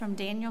From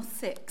Daniel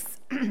 6.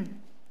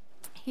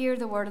 Hear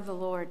the word of the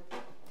Lord.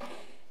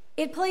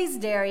 It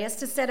pleased Darius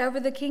to set over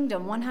the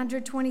kingdom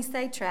 120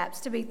 satraps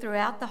to be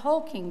throughout the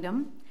whole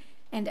kingdom,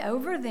 and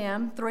over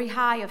them 3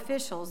 high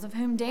officials, of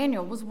whom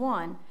Daniel was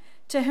one,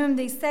 to whom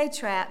these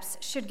satraps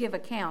should give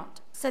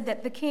account, so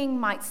that the king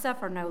might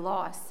suffer no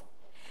loss.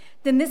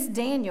 Then this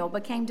Daniel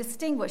became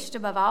distinguished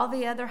above all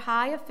the other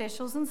high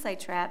officials and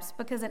satraps,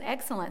 because an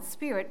excellent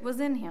spirit was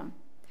in him.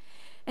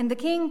 And the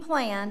king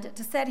planned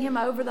to set him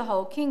over the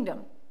whole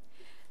kingdom.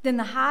 Then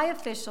the high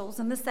officials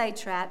and the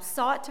satraps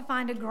sought to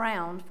find a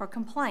ground for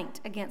complaint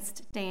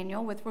against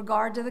Daniel with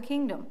regard to the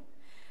kingdom.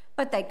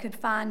 But they could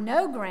find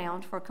no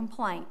ground for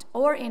complaint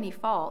or any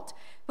fault,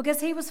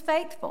 because he was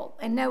faithful,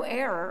 and no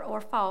error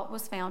or fault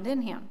was found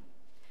in him.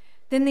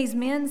 Then these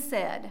men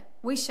said,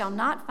 "We shall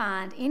not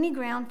find any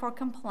ground for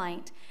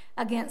complaint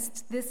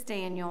against this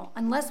Daniel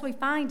unless we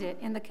find it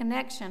in the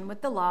connection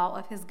with the law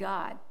of his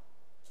God."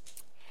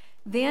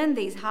 Then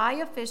these high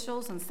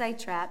officials and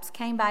satraps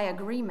came by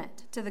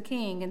agreement to the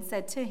king and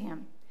said to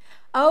him,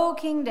 "O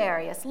King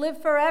Darius, live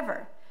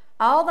forever.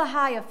 All the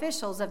high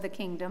officials of the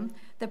kingdom,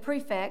 the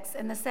prefects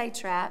and the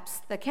satraps,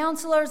 the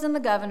counselors and the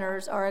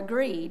governors are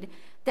agreed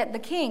that the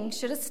king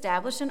should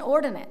establish an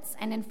ordinance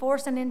and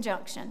enforce an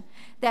injunction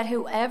that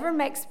whoever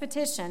makes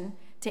petition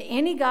to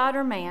any god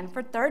or man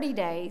for 30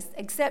 days,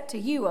 except to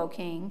you, O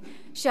king,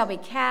 shall be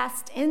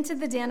cast into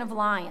the den of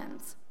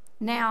lions.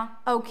 Now,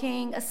 O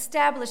king,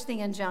 establish the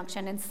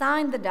injunction and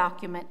sign the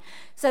document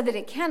so that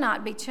it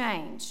cannot be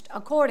changed,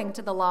 according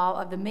to the law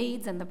of the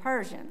Medes and the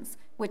Persians,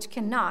 which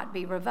cannot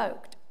be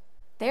revoked."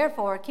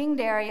 Therefore, King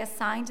Darius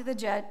signed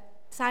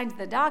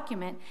the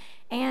document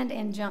and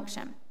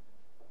injunction.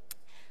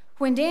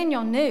 When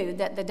Daniel knew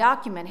that the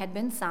document had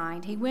been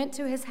signed, he went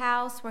to his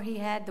house, where he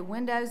had the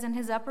windows in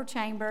his upper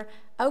chamber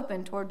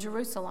open toward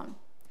Jerusalem.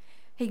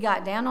 He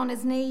got down on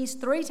his knees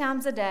 3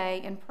 times a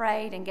day and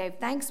prayed and gave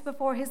thanks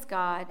before his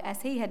God,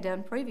 as he had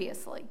done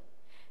previously.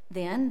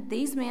 Then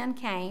these men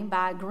came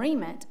by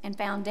agreement and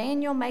found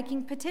Daniel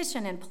making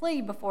petition and plea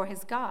before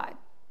his God.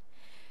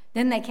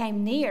 Then they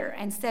came near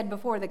and said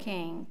before the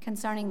king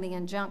concerning the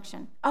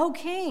injunction, "O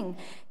king,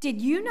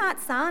 did you not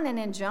sign an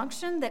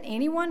injunction that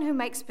anyone who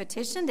makes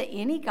petition to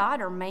any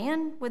god or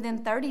man within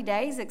 30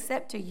 days,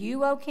 except to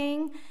you, O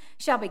king,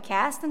 shall be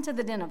cast into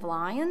the den of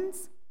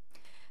lions?"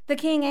 The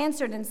king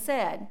answered and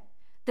said,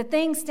 "The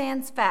thing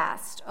stands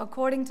fast,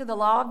 according to the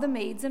law of the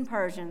Medes and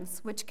Persians,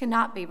 which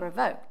cannot be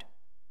revoked."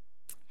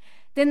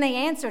 Then they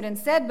answered and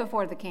said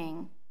before the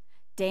king,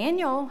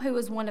 "Daniel, who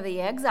is one of the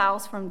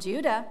exiles from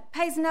Judah,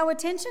 pays no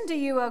attention to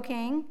you, O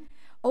king,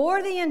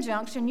 or the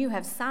injunction you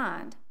have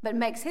signed, but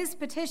makes his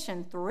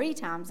petition 3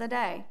 times a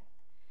day."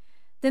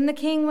 Then the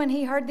king, when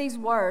he heard these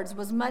words,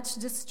 was much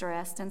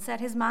distressed and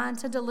set his mind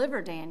to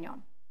deliver Daniel.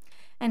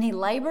 And he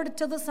labored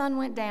till the sun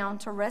went down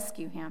to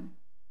rescue him.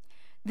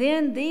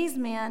 Then these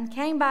men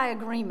came by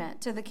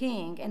agreement to the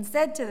king and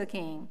said to the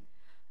king,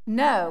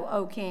 "Know,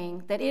 O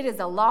king, that it is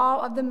a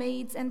law of the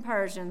Medes and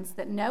Persians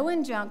that no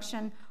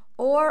injunction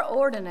or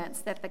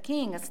ordinance that the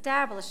king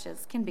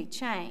establishes can be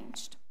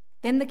changed."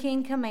 Then the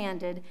king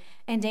commanded,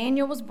 and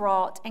Daniel was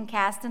brought and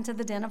cast into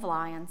the den of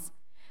lions.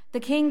 The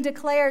king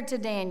declared to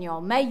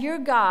Daniel, "May your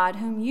God,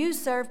 whom you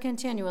serve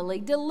continually,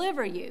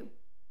 deliver you."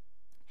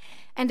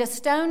 And a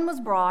stone was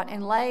brought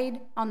and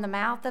laid on the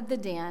mouth of the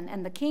den,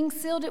 and the king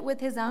sealed it with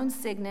his own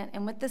signet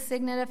and with the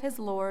signet of his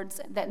lords,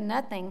 that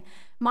nothing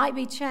might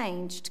be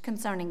changed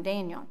concerning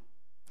Daniel.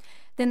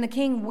 Then the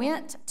king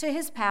went to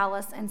his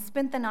palace and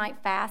spent the night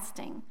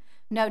fasting.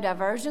 No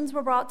diversions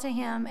were brought to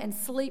him, and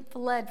sleep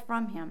fled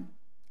from him.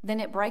 Then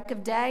at break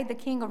of day the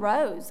king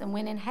arose and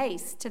went in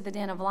haste to the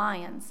den of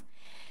lions.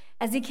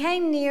 As he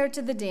came near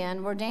to the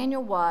den where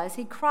Daniel was,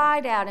 he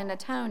cried out in a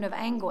tone of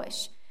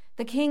anguish.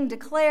 The king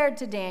declared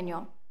to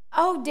Daniel,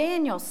 "O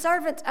Daniel,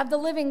 servant of the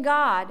living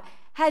God,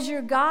 has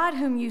your God,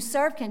 whom you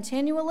serve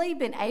continually,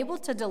 been able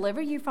to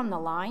deliver you from the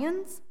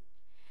lions?"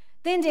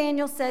 Then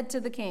Daniel said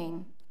to the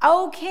king,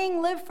 "O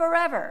king, live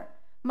forever.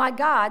 My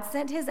God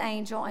sent his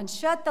angel and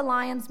shut the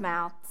lions'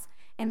 mouths,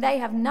 and they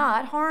have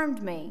not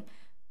harmed me,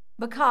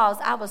 because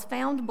I was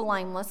found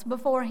blameless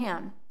before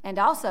him, and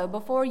also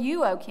before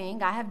you, O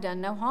king, I have done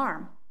no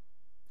harm."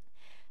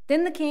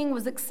 Then the king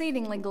was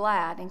exceedingly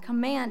glad and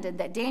commanded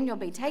that Daniel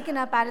be taken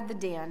up out of the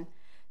den.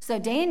 So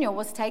Daniel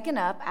was taken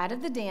up out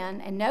of the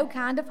den, and no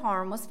kind of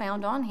harm was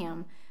found on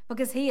him,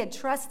 because he had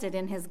trusted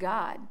in his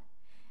God.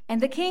 And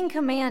the king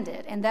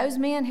commanded, and those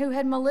men who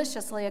had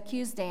maliciously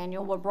accused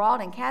Daniel were brought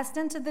and cast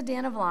into the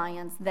den of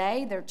lions,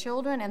 they, their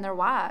children, and their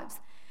wives.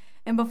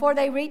 And before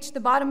they reached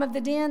the bottom of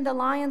the den, the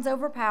lions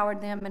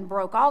overpowered them and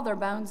broke all their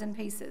bones in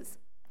pieces.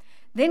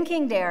 Then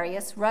King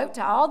Darius wrote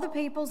to all the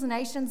peoples,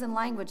 nations, and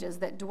languages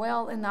that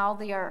dwell in all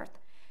the earth,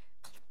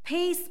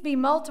 "Peace be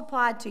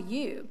multiplied to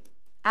you.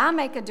 I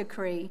make a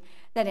decree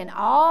that in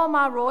all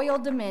my royal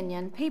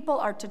dominion people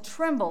are to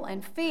tremble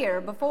and fear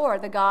before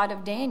the God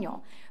of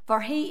Daniel,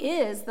 for he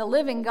is the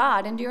living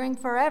God, enduring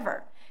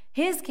forever.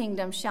 His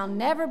kingdom shall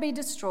never be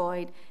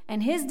destroyed,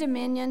 and his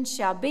dominion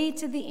shall be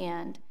to the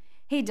end.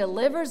 He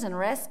delivers and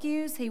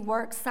rescues. He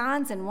works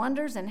signs and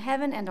wonders in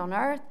heaven and on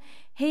earth.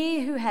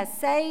 He who has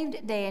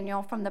saved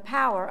Daniel from the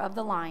power of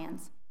the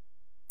lions.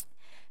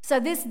 So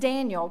this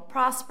Daniel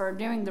prospered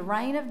during the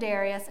reign of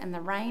Darius and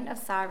the reign of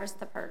Cyrus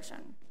the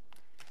Persian.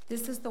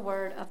 This is the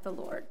word of the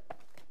Lord.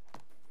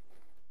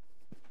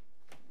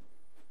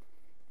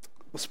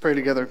 Let's pray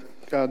together.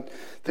 God,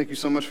 thank you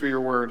so much for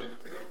your word.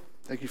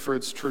 Thank you for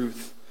its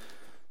truth.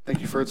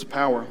 Thank you for its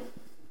power.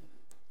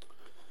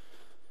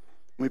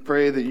 We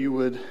pray that you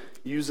would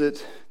use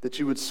it, that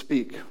you would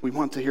speak. We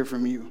want to hear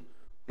from you.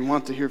 We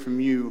want to hear from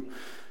you,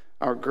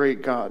 our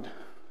great God.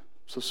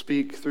 So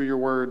speak through your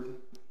word,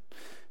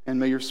 and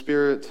may your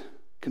Spirit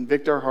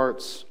convict our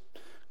hearts,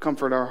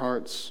 comfort our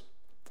hearts,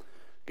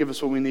 give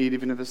us what we need,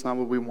 even if it's not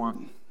what we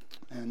want.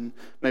 And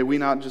may we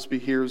not just be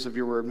hearers of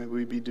your word, may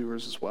we be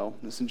doers as well.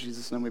 This in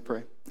Jesus' name we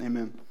pray.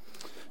 Amen.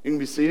 You can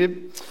be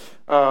seated.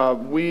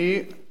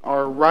 We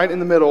are right in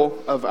the middle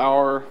of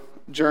our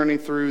journey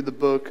through the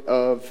book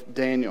of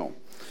Daniel.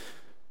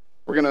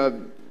 We're going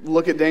to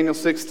look at Daniel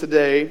 6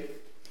 today,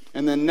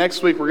 and then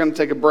next week we're going to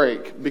take a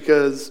break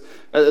because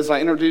as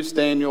I introduced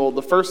Daniel,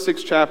 the first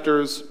 6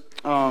 chapters,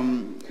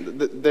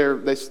 they're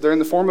in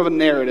the form of a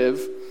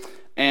narrative,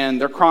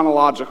 and they're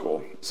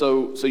chronological.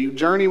 So you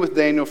journey with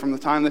Daniel from the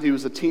time that he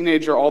was a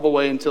teenager all the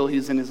way until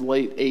he's in his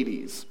late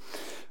 80s.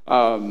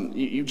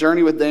 You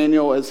journey with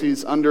Daniel as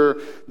he's under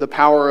the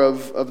power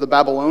of the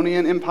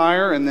Babylonian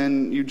Empire, and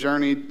then you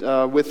journey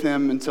with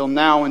him until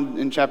now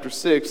in chapter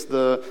 6,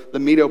 the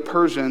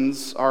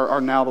Medo-Persians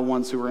are now the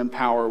ones who are in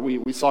power.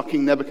 We saw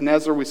King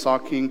Nebuchadnezzar, we saw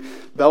King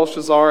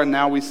Belshazzar, and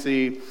now we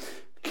see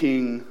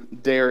King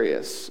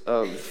Darius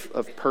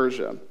of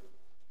Persia.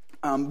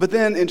 But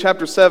then in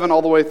chapter 7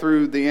 all the way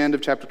through the end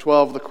of chapter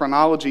 12, the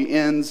chronology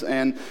ends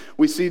and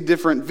we see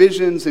different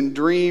visions and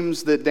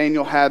dreams that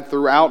Daniel had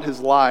throughout his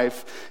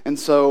life. And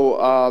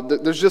so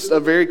there's just a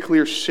very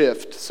clear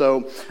shift.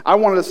 So I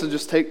wanted us to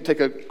just take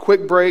a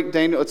quick break.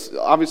 Daniel, it's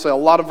obviously a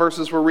lot of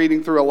verses we're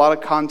reading through, a lot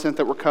of content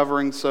that we're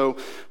covering. So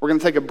we're going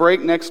to take a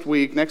break next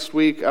week. Next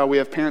week we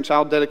have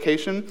parent-child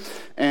dedication,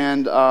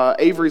 and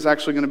Avery's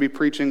actually going to be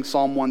preaching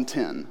Psalm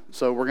 110.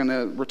 So we're going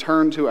to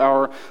return to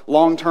our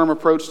long-term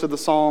approach to the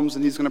Psalms,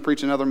 and he's going to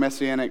preach another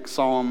Messianic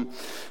Psalm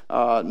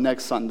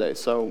next Sunday.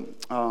 So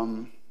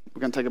we're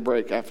going to take a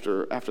break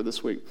after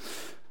this week.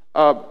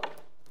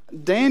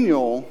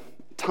 Daniel,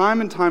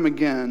 time and time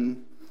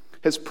again,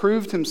 has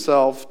proved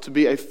himself to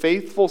be a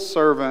faithful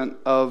servant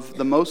of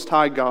the Most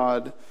High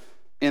God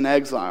in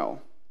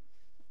exile.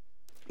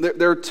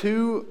 There are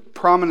 2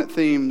 prominent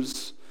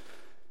themes,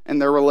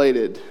 and they're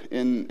related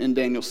in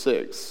Daniel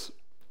 6.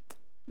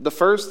 The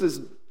first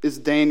is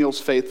Daniel's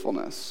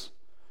faithfulness.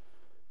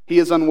 He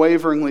is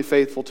unwaveringly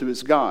faithful to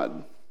his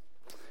God.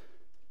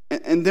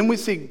 And then we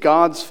see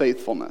God's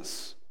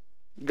faithfulness.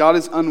 God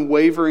is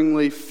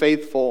unwaveringly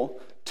faithful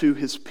to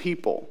his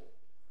people.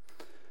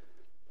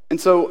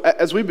 And so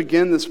as we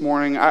begin this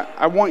morning,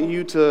 I want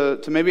you to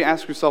maybe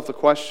ask yourself the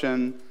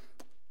question,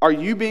 are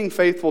you being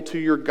faithful to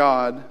your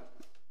God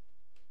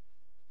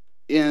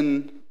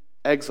in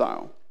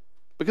exile?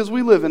 Because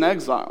we live in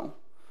exile.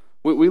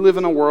 We live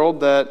in a world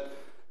that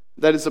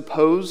is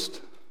opposed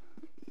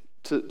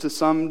to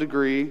some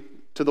degree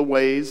to the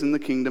ways in the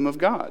kingdom of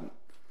God.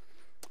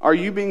 Are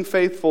you being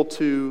faithful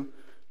to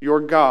your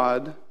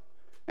God,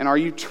 and are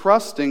you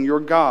trusting your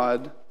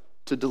God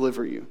to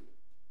deliver you?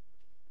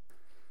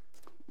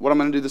 What I'm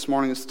going to do this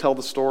morning is tell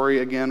the story.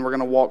 Again, we're going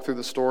to walk through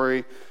the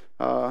story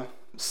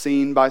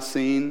scene by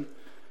scene.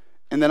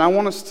 And then I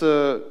want us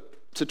to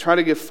try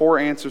to give 4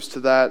 answers to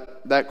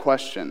that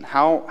question.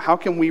 How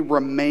can we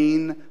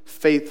remain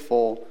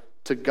faithful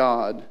to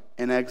God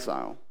in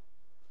exile?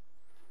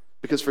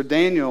 Because for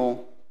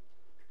Daniel,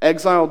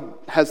 exile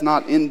has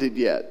not ended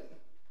yet.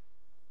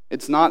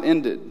 It's not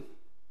ended.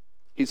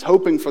 He's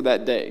hoping for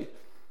that day.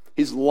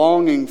 He's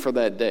longing for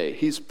that day.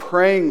 He's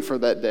praying for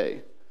that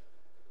day.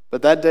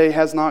 But that day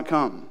has not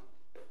come.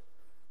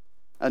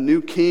 A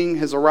new king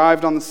has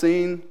arrived on the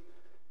scene,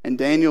 and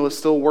Daniel is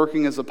still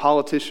working as a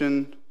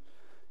politician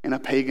in a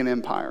pagan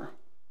empire.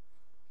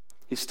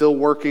 He's still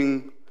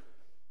working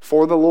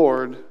for the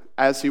Lord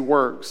as he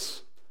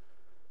works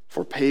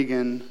for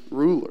pagan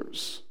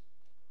rulers.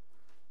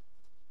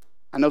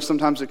 I know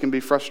sometimes it can be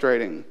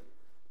frustrating,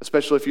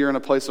 especially if you're in a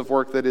place of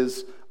work that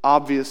is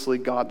obviously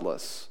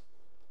godless,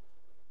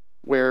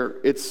 where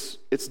it's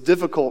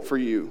difficult for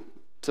you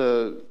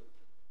to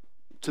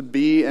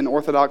be an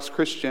Orthodox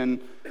Christian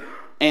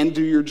and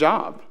do your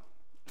job.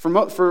 For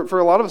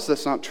a lot of us,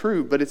 that's not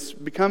true, but it's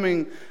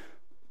becoming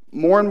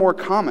more and more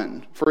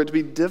common for it to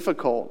be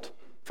difficult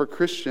for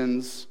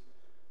Christians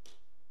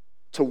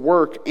to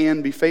work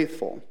and be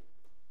faithful.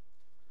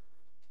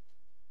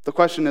 The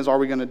question is, are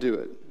we going to do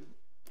it?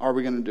 Are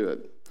we going to do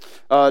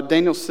it?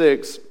 Daniel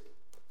 6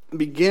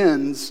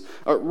 begins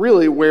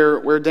really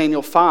where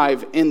Daniel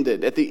 5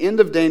 ended. At the end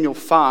of Daniel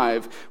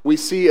 5, we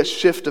see a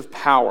shift of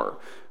power.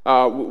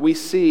 We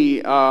see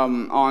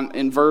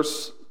in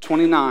verse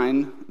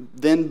 29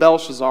 Then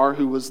Belshazzar,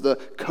 who was the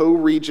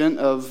co-regent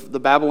of the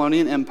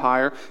Babylonian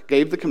Empire,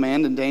 gave the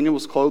command, and Daniel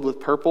was clothed with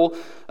purple.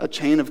 A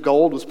chain of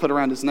gold was put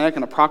around his neck,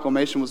 and a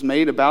proclamation was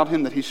made about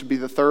him that he should be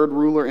the third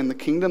ruler in the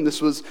kingdom.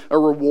 This was a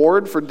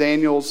reward for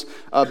Daniel's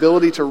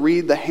ability to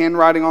read the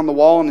handwriting on the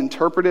wall and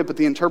interpret it, but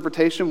the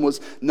interpretation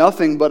was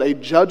nothing but a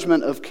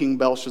judgment of King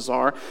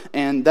Belshazzar,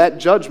 and that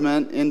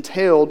judgment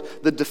entailed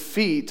the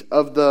defeat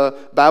of the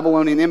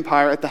Babylonian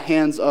Empire at the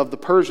hands of the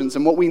Persians.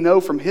 And what we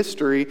know from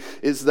history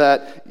is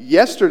that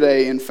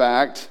yesterday, in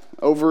fact,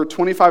 over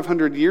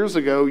 2,500 years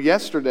ago,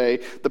 yesterday,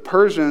 the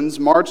Persians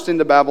marched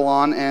into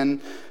Babylon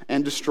and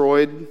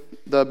destroyed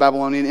the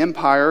Babylonian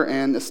Empire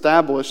and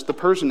established the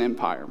Persian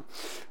Empire.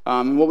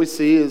 What we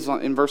see is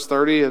in verse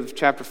 30 of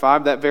chapter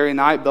 5, that very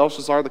night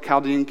Belshazzar, the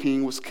Chaldean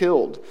king, was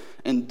killed,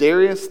 and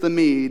Darius the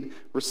Mede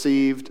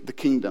received the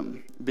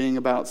kingdom, being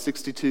about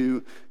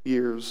 62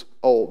 years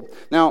old.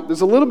 Now, there's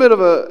a little bit of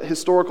a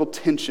historical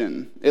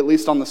tension, at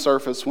least on the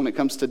surface, when it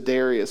comes to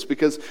Darius,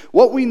 because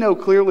what we know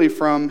clearly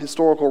from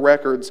historical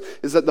records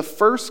is that the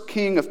first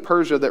king of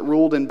Persia that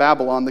ruled in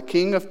Babylon, the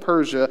king of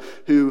Persia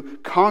who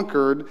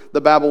conquered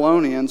the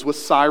Babylonians,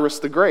 was Cyrus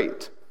the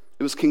Great.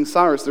 It was King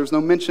Cyrus. There's no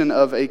mention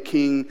of a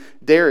King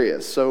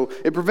Darius. So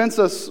it presents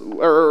us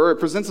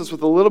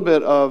with a little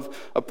bit of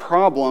a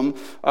problem.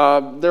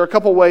 There are a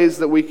couple ways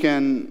that we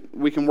can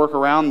work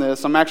around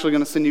this. I'm actually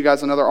going to send you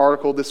guys another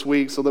article this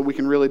week so that we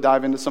can really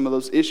dive into some of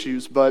those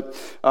issues. But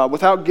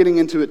without getting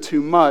into it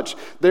too much,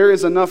 there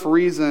is enough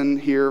reason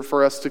here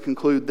for us to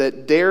conclude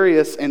that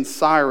Darius and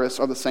Cyrus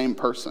are the same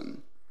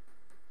person.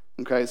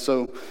 Okay,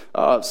 so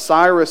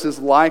Cyrus is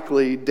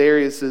likely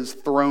Darius's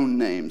throne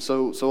name.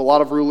 So a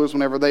lot of rulers,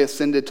 whenever they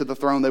ascended to the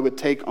throne, they would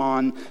take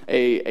on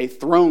a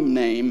throne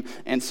name.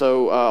 And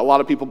so a lot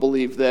of people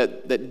believe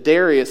that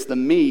Darius the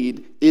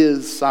Mede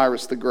is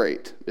Cyrus the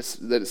Great,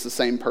 that it's the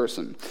same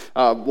person.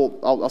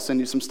 I'll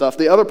send you some stuff.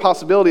 The other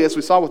possibility, as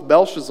we saw with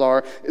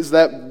Belshazzar, is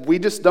that we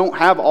just don't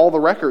have all the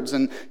records.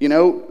 And,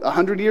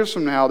 100 years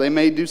from now, they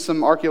may do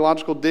some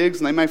archaeological digs,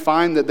 and they may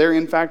find that there,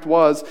 in fact,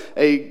 was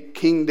a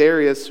King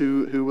Darius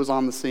who was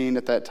on the scene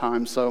at that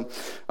time. So,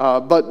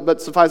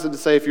 but suffice it to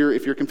say, if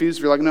you're confused,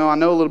 if you're like, no, I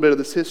know a little bit of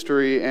this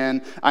history,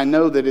 and I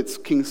know that it's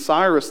King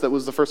Cyrus that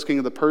was the first king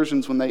of the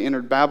Persians when they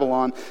entered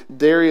Babylon.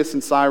 Darius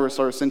and Cyrus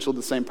are essentially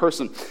the same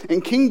person.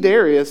 And King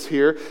Darius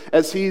here,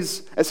 as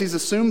he's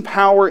assumed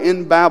power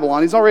in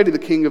Babylon, he's already the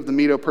king of the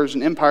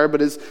Medo-Persian Empire,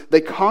 but as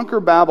they conquer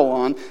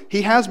Babylon,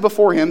 he has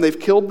before him, they've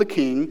killed the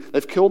king,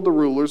 they've killed the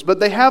rulers, but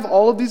they have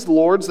all of these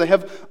lords, they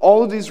have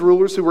all of these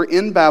rulers who were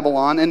in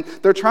Babylon, and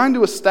he's trying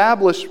to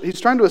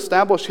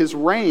establish his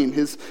reign,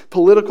 his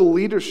political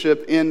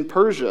leadership in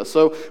Persia.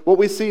 So what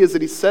we see is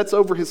that he sets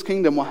over his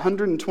kingdom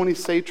 120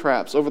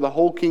 satraps over the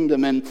whole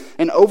kingdom,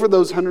 and over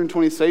those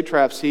 120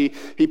 satraps, he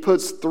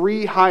puts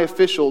 3 high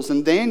officials,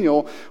 and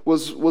Daniel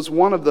was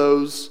one of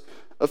those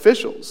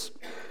officials.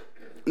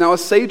 Now, a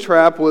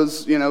satrap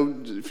was,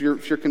 if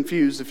you're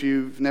confused, if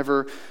you've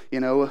never,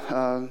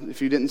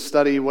 if you didn't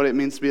study what it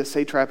means to be a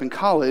satrap in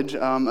college,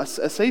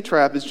 a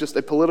satrap is just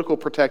a political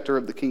protector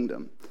of the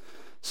kingdom.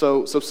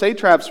 So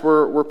satraps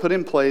were put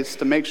in place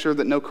to make sure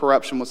that no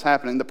corruption was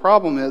happening. The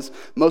problem is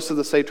most of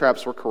the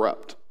satraps were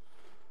corrupt.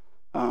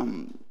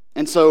 And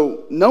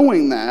so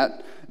knowing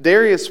that,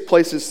 Darius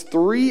places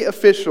 3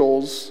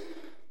 officials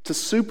to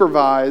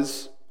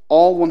supervise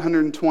all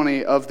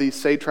 120 of these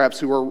satraps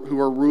who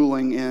are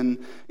ruling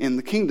in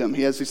the kingdom.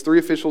 He has these 3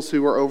 officials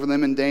who are over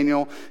them, and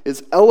Daniel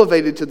is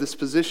elevated to this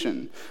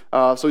position.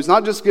 So he's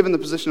not just given the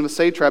position of a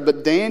satrap,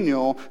 but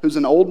Daniel, who's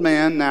an old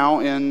man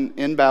now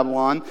in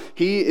Babylon,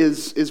 he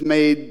is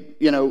made,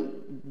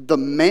 the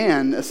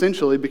man,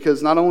 essentially,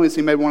 because not only is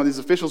he made one of these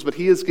officials, but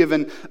he is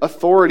given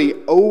authority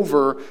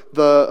over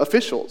the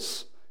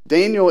officials.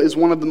 Daniel is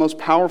one of the most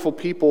powerful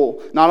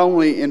people, not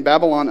only in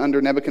Babylon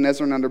under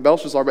Nebuchadnezzar and under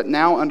Belshazzar, but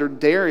now under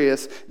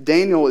Darius.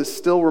 Daniel is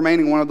still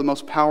remaining one of the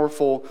most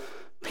powerful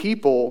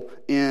people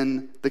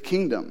in the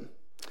kingdom.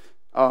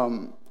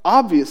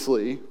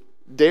 Obviously,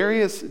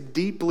 Darius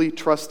deeply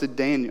trusted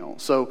Daniel.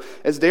 So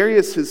as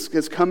Darius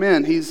has come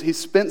in, he's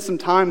spent some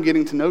time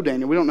getting to know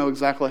Daniel. We don't know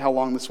exactly how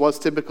long this was.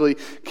 Typically,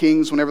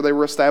 kings, whenever they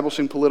were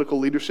establishing political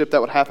leadership,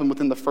 that would happen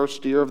within the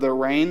first year of their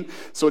reign.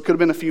 So it could have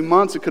been a few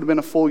months, it could have been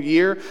a full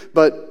year,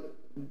 but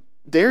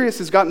Darius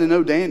has gotten to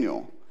know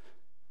Daniel.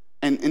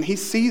 And he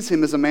sees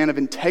him as a man of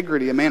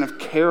integrity, a man of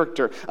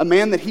character, a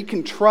man that he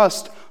can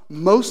trust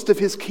most of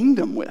his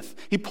kingdom with.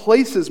 He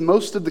places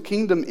most of the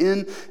kingdom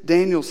in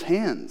Daniel's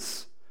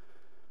hands.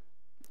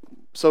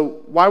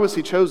 So why was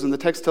he chosen? The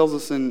text tells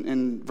us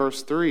in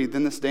verse 3,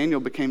 then this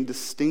Daniel became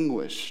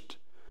distinguished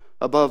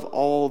above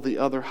all the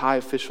other high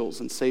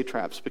officials and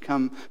satraps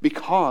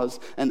because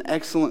an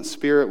excellent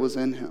spirit was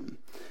in him.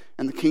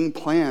 And the king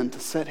planned to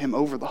set him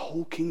over the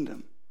whole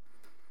kingdom.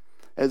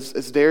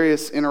 As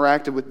Darius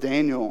interacted with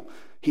Daniel,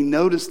 he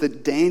noticed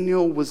that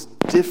Daniel was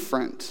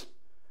different.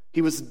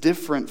 He was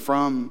different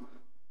from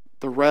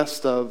the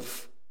rest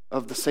of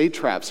of the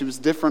satraps. He was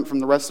different from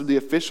the rest of the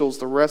officials,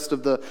 the rest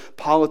of the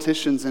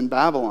politicians in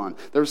Babylon.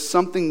 There was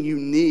something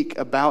unique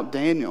about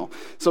Daniel.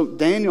 So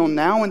Daniel,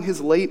 now in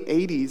his late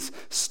 80s,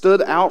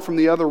 stood out from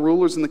the other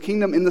rulers in the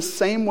kingdom in the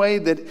same way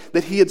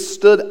that he had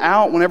stood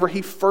out whenever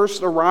he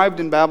first arrived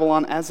in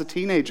Babylon as a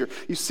teenager.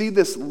 You see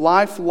this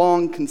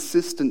lifelong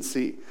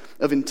consistency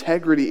of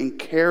integrity and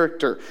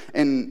character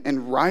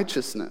and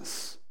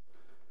righteousness.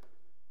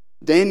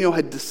 Daniel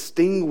had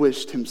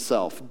distinguished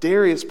himself.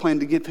 Darius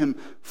planned to give him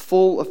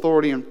full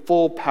authority and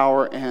full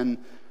power, and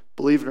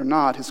believe it or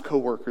not, his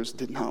co-workers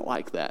did not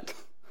like that.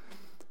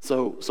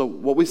 So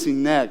what we see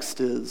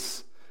next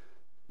is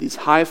these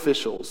high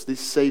officials, these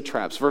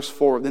satraps. Verse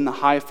 4, then the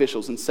high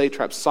officials and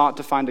satraps sought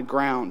to find a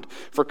ground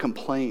for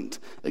complaint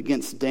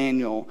against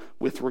Daniel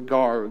with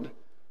regard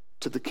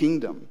to the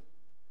kingdom.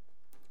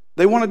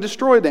 They want to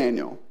destroy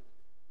Daniel.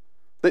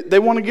 They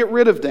want to get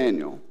rid of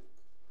Daniel.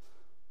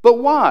 But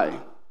why?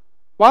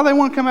 Why do they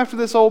want to come after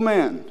this old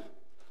man?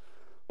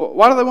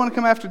 Why do they want to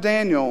come after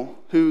Daniel,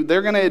 who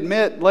they're going to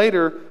admit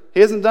later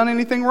he hasn't done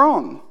anything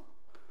wrong?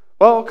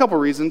 Well, a couple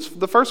reasons.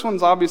 The first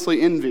one's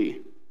obviously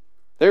envy.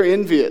 They're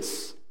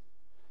envious.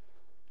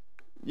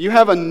 You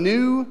have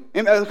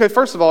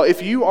first of all,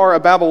 if you are a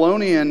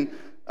Babylonian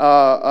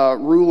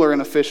ruler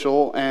and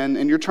official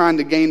and you're trying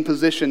to gain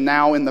position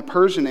now in the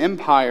Persian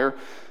Empire,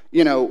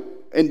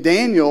 and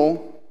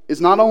Daniel is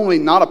not only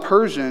not a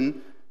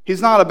Persian,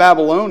 he's not a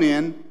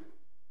Babylonian,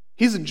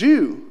 he's a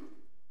Jew.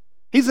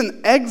 He's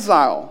an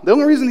exile. The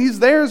only reason he's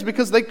there is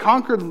because they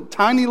conquered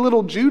tiny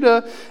little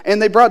Judah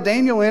and they brought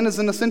Daniel in as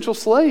an essential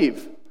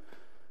slave.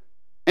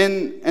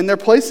 And they're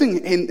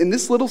placing, and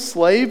this little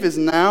slave is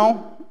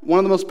now one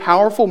of the most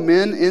powerful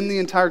men in the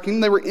entire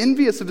kingdom. They were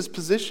envious of his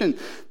position.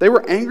 They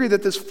were angry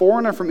that this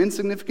foreigner from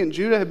insignificant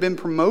Judah had been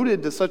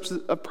promoted to such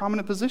a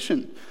prominent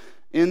position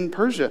in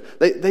Persia.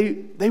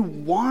 They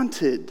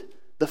wanted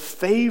the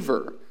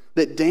favor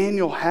that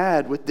Daniel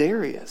had with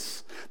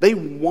Darius. They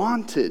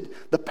wanted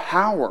the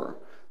power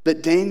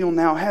that Daniel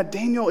now had.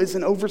 Daniel is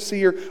an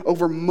overseer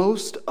over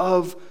most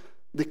of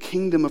the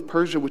kingdom of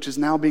Persia, which is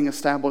now being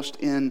established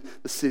in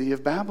the city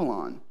of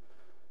Babylon.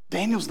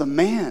 Daniel's the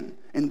man,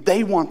 and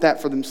they want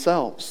that for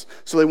themselves.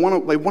 So they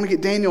want to get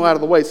Daniel out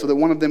of the way so that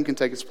one of them can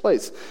take his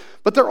place.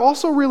 But they're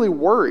also really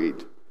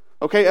worried.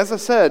 Okay, as I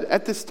said,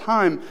 at this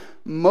time,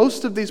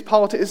 most of these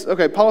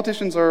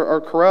politicians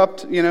are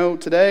corrupt,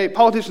 today.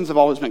 Politicians have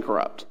always been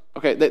corrupt.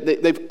 Okay,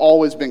 they've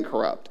always been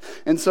corrupt.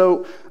 And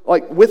so,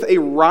 with a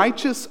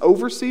righteous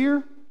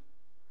overseer,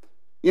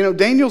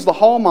 Daniel's the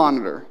hall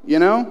monitor,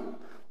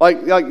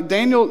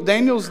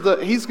 Daniel's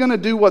he's going to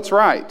do what's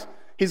right.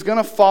 He's going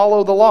to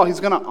follow the law. He's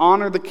going to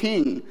honor the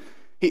king.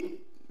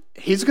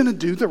 He's going to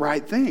do the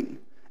right thing.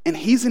 And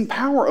he's in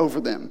power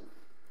over them.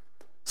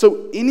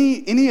 So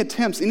any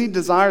attempts, any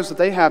desires that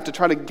they have to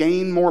try to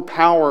gain more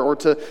power or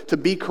to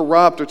be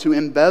corrupt or to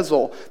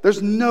embezzle,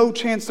 there's no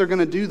chance they're going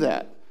to do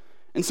that.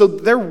 And so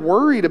they're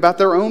worried about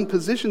their own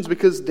positions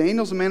because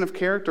Daniel's a man of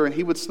character and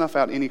he would snuff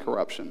out any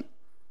corruption.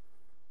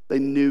 They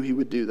knew he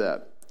would do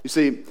that. You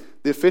see,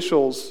 the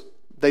officials,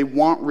 they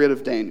want rid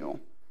of Daniel.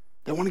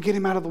 They want to get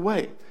him out of the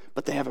way,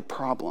 but they have a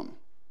problem.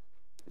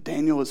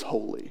 Daniel is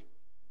holy.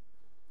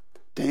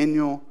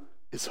 Daniel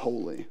is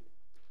holy.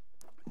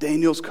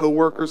 Daniel's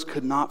co-workers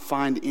could not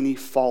find any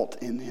fault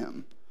in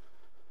him.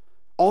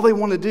 All they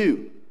want to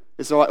do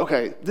is they're like,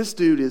 okay, this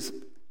dude is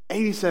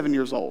 87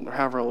 years old, or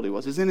however old he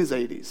was. He's in his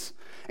 80s.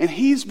 And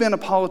he's been a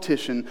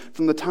politician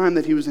from the time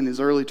that he was in his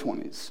early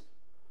 20s.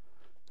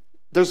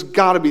 There's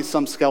got to be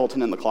some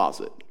skeleton in the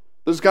closet.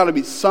 There's got to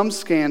be some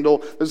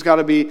scandal. There's got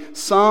to be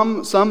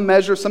some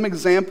measure, some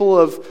example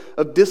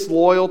of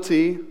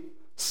disloyalty,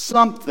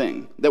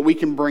 something that we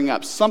can bring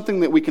up,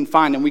 something that we can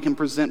find and we can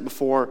present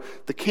before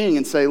the king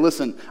and say,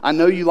 listen, I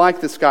know you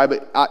like this guy,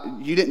 but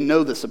you didn't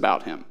know this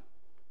about him.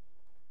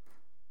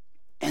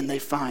 And they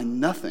find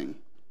nothing.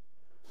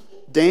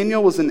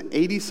 Daniel was an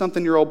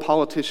 80-something-year-old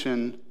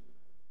politician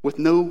with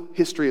no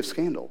history of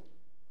scandal.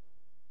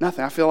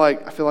 Nothing. I feel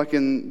like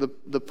in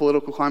the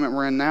political climate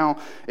we're in now,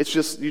 it's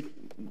just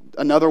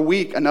another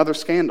week, another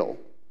scandal.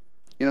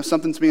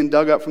 Something's being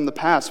dug up from the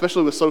past,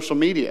 especially with social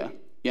media.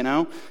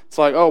 It's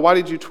like, oh, why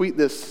did you tweet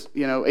this,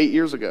 8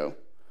 years ago?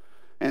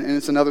 And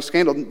it's another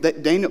scandal.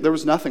 Daniel, there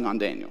was nothing on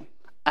Daniel.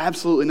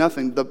 Absolutely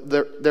nothing.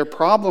 Their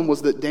problem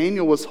was that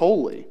Daniel was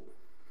holy.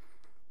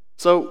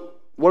 So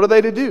what are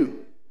they to do?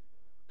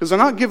 Because they're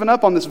not giving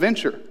up on this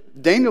venture.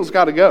 Daniel's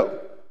got to go.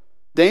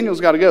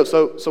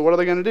 So what are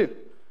they going to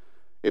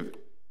do?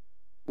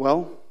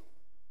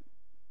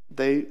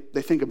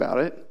 They think about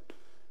it,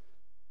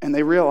 and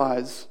they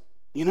realize,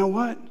 you know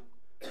what?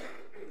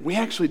 We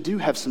actually do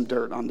have some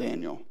dirt on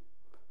Daniel.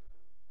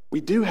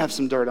 We do have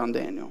some dirt on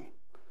Daniel.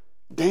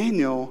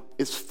 Daniel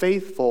is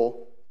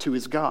faithful to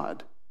his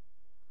God.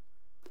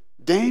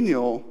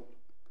 Daniel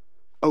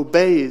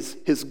obeys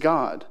his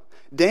God.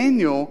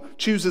 Daniel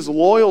chooses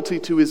loyalty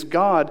to his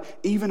God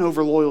even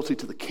over loyalty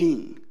to the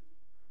king.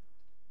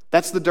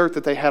 That's the dirt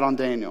that they had on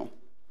Daniel,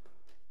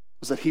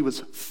 was that he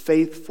was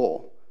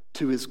faithful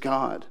to his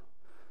God.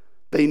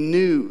 They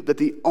knew that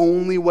the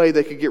only way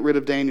they could get rid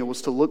of Daniel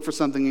was to look for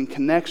something in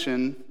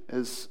connection,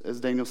 as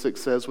Daniel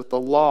 6 says, with the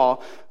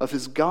law of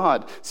his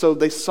God. So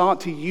they sought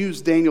to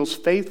use Daniel's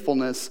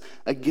faithfulness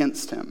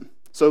against him.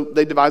 So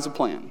they devise a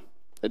plan.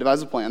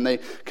 They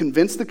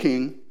convince the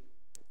king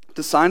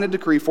to sign a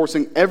decree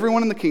forcing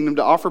everyone in the kingdom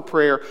to offer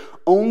prayer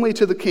only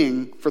to the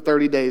king for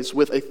 30 days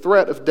with a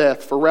threat of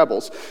death for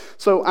rebels.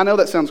 So I know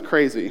that sounds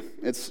crazy.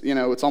 It's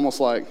almost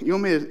like, you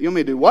want me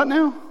to do what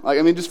now?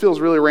 It just feels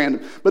really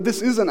random. But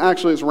this isn't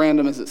actually as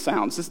random as it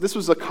sounds. This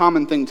was a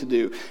common thing to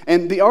do.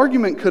 And the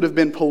argument could have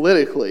been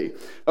politically,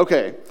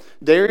 okay,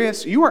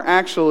 Darius, you are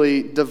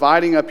actually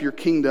dividing up your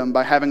kingdom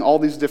by having all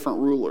these different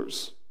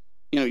rulers.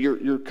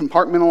 You're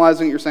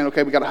compartmentalizing it. You're saying,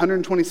 okay, we got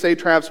 120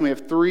 satraps, and we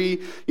have 3,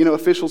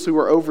 officials who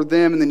are over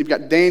them, and then you've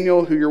got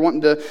Daniel, who you're wanting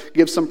to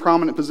give some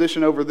prominent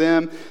position over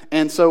them.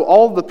 And so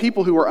all the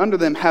people who are under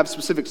them have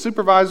specific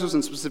supervisors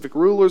and specific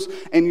rulers,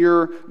 and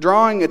you're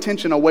drawing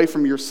attention away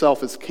from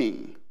yourself as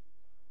king.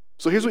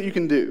 So here's what you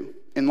can do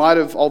in light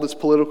of all this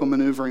political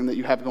maneuvering that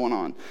you have going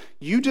on.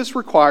 You just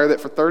require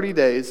that for 30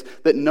 days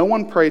that no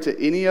one pray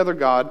to any other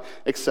god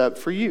except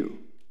for you.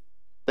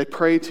 They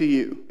pray to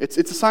you. It's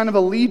a sign of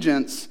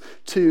allegiance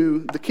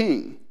to the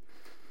king.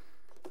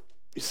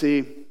 You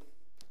see,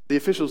 the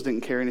officials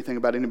didn't care anything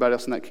about anybody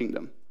else in that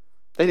kingdom.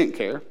 They didn't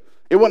care.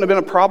 It wouldn't have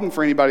been a problem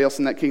for anybody else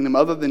in that kingdom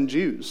other than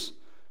Jews.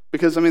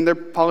 Because, they're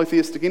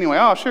polytheistic anyway.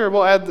 Oh, sure,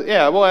 we'll add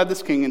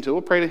this king into it.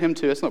 We'll pray to him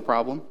too. It's no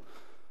problem.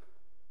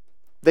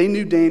 They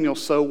knew Daniel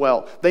so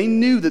well. They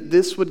knew that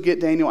this would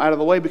get Daniel out of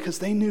the way because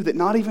they knew that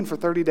not even for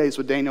 30 days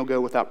would Daniel go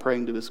without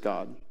praying to his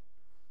God.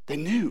 They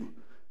knew.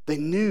 They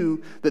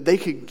knew that they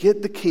could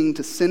get the king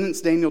to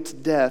sentence Daniel to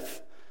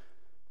death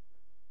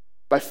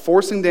by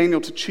forcing Daniel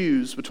to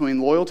choose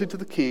between loyalty to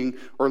the king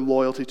or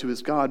loyalty to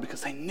his God,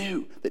 because they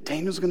knew that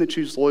Daniel was going to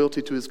choose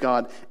loyalty to his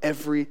God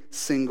every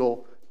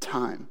single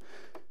time.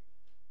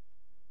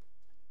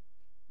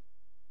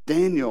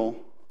 Daniel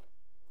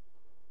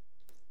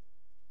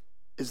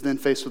is then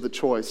faced with a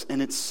choice,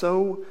 and it's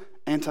so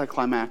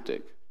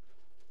anticlimactic.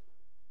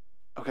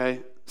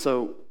 Okay,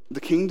 so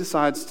the king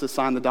decides to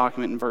sign the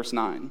document in verse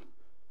 9.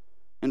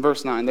 In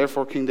verse 9,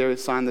 therefore King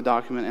Darius signed the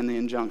document and the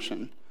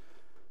injunction.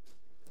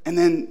 And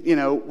then,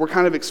 we're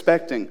kind of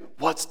expecting,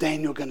 what's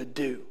Daniel going to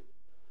do?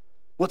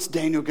 What's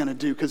Daniel going to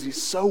do? Because he's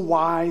so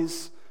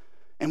wise,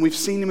 and we've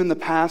seen him in the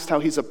past, how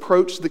he's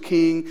approached the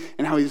king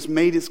and how he's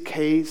made his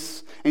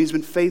case, and he's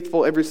been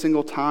faithful every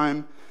single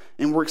time.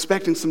 And we're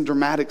expecting some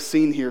dramatic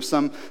scene here,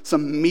 some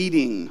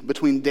meeting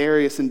between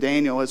Darius and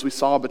Daniel, as we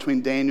saw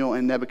between Daniel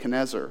and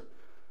Nebuchadnezzar.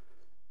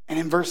 And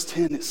in verse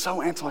 10, it's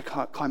so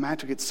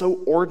anticlimactic, it's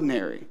so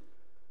ordinary.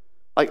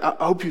 I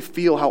hope you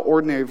feel how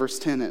ordinary verse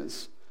 10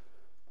 is.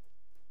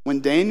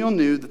 When Daniel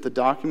knew that the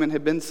document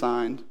had been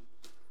signed,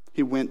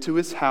 he went to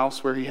his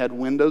house where he had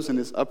windows in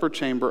his upper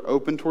chamber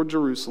open toward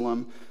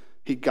Jerusalem.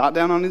 He got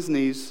down on his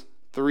knees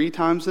 3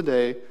 times a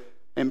day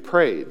and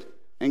prayed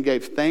and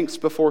gave thanks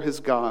before his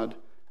God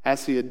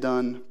as he had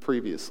done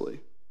previously.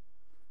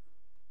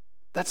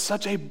 That's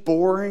such a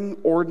boring,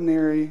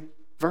 ordinary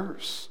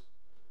verse.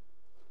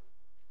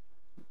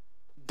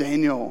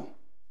 Daniel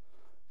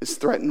is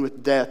threatened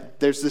with death.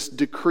 There's this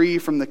decree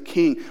from the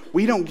king.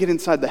 We don't get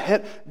inside the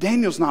head.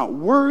 Daniel's not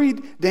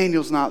worried.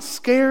 Daniel's not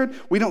scared.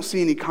 We don't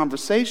see any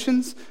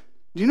conversations.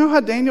 Do you know how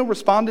Daniel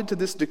responded to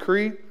this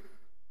decree?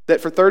 That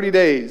for 30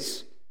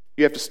 days,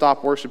 you have to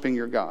stop worshiping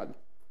your God.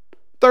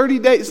 30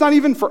 days. It's not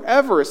even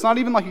forever. It's not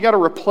even like you got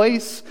to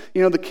replace,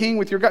 the king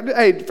with your God.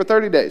 Hey, for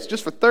 30 days.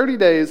 Just for 30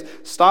 days,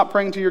 stop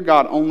praying to your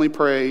God. Only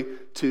pray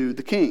to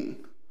the king.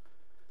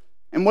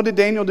 And what did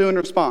Daniel do in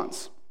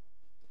response?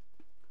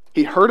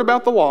 He heard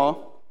about the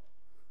law.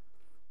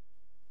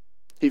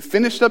 He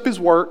finished up his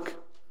work.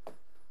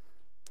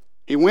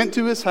 He went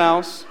to his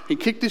house. He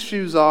kicked his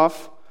shoes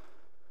off.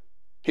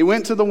 He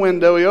went to the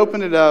window. He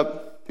opened it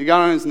up. He got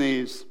on his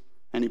knees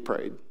and he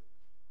prayed.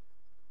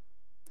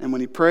 And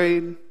when he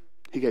prayed,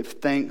 he gave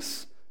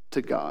thanks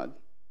to God.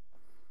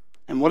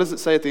 And what does it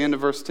say at the end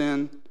of verse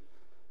 10?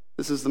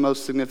 This is the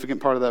most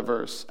significant part of that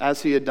verse.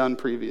 As he had done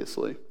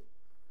previously.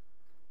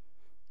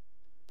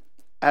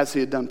 As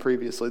he had done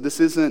previously. This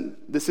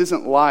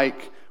isn't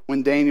like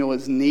when Daniel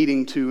is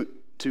needing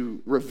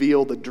to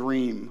reveal the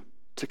dream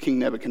to King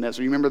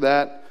Nebuchadnezzar. You remember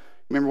that?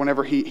 Remember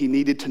whenever he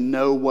needed to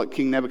know what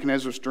King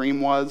Nebuchadnezzar's dream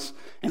was?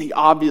 And he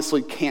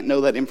obviously can't know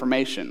that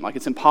information. Like,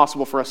 it's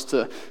impossible for us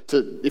to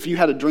if you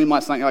had a dream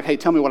last night, you're like, hey,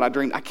 tell me what I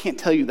dreamed. I can't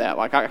tell you that.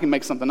 Like, I can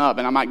make something up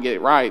and I might get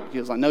it right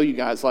because I know you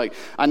guys. Like,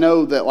 I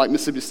know that, like,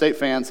 Mississippi State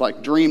fans,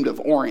 like, dreamed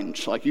of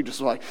orange. Like, you just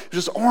were like,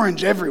 just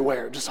orange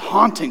everywhere, just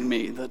haunting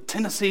me. The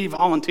Tennessee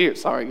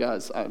Volunteers. Sorry,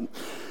 guys. I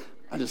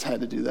just had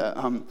to do that.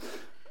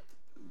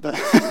 But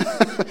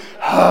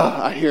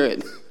I hear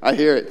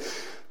it.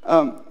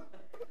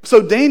 So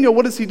Daniel,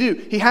 what does he do?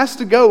 He has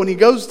to go, and he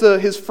goes to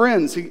his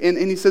friends, and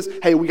he says,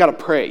 hey, we got to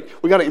pray.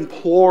 We got to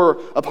implore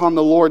upon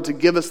the Lord to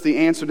give us the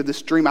answer to this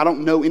dream. I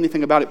don't know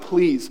anything about it,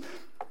 please.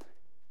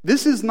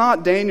 This is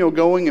not Daniel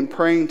going and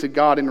praying to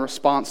God in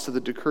response to the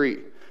decree.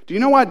 Do you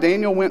know why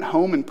Daniel went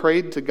home and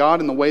prayed to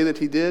God in the way that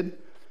he did?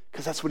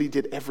 because that's what he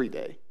did every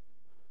day.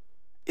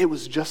 It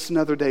was just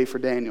another day for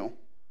Daniel.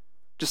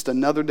 Just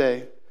another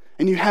day.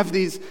 And you have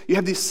these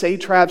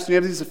satraps and you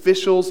have these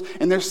officials,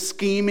 and they're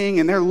scheming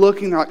and they're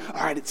looking, they're like,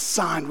 all right, it's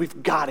signed,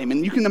 we've got him.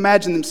 And you can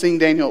imagine them seeing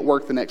Daniel at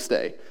work the next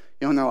day.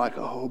 And they're like,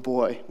 oh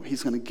boy,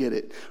 he's going to get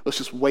it. Let's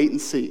just wait and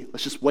see.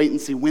 Let's just wait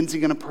and see. When's he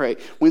going to pray?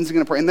 When's he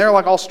going to pray? And they're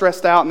like all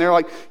stressed out, and they're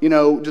like,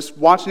 just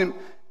watching him.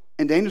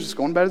 And Daniel's just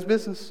going about his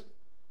business.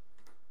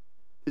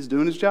 He's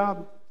doing his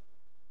job.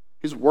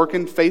 He's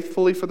working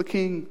faithfully for the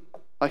king,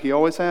 like he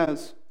always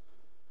has.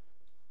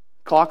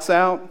 Clocks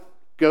out,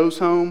 goes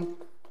home,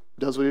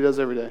 does what he does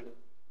every day.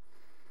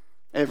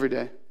 Every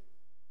day.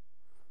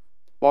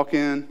 Walk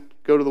in,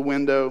 go to the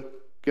window,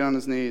 get on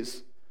his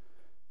knees,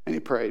 and he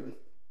prayed.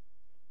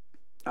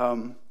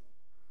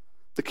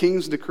 The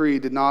king's decree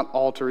did not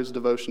alter his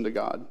devotion to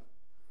God.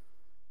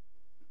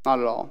 Not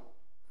at all.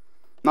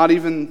 Not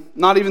even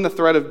the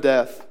threat of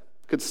death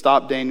could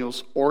stop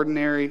Daniel's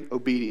ordinary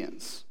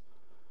obedience.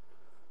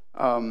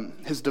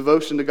 His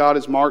devotion to God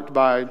is marked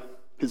by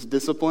his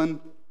discipline,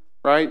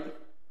 right?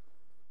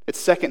 It's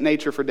second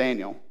nature for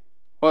Daniel.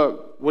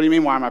 Well, what do you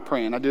mean, why am I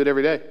praying? I do it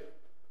every day.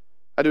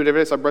 I do it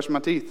every day, so I brush my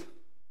teeth.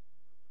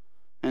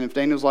 And if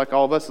Daniel's like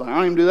all of us, like, I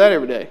don't even do that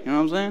every day. You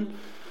know what I'm saying?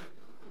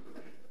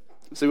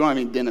 So we don't have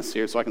any dentists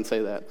here, so I can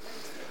say that.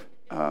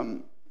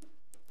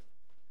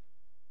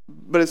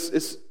 But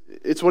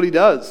it's what he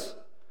does.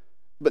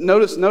 But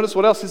notice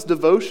what else? His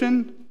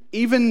devotion,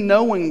 even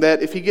knowing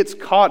that if he gets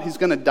caught, he's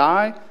going to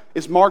die,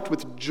 is marked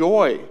with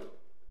joy.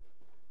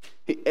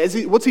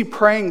 What's he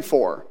praying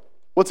for?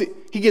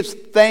 He gives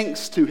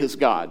thanks to his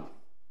God.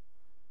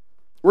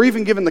 We're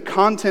even given the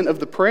content of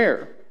the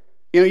prayer.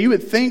 You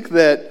would think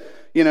that,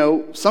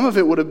 some of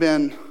it would have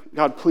been,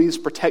 God, please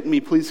protect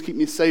me, please keep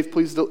me safe,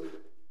 please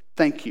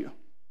thank you.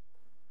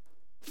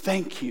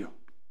 Thank you.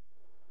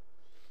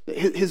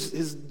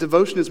 His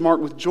devotion is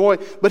marked with joy,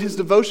 but his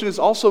devotion is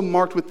also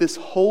marked with this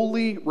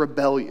holy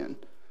rebellion.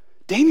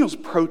 Daniel's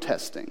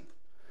protesting.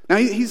 Now,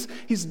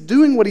 he's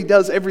doing what he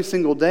does every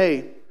single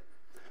day,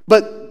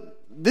 but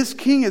this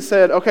king has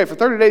said, okay, for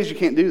 30 days you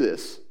can't do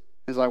this.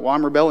 He's like, well,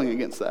 I'm rebelling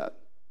against that.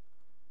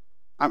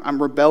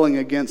 I'm rebelling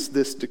against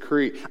this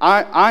decree.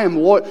 I am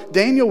loyal.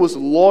 Daniel was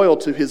loyal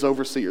to his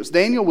overseers.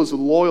 Daniel was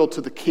loyal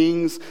to the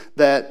kings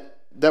that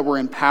were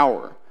in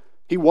power.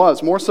 He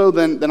was, more so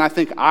than I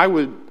think I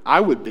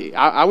would be.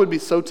 I would be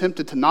so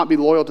tempted to not be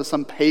loyal to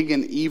some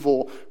pagan,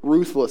 evil,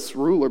 ruthless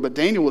ruler. But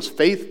Daniel was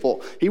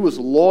faithful. He was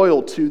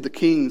loyal to the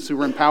kings who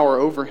were in power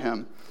over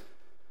him.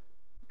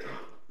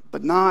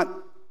 But not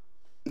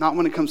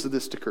when it comes to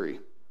this decree.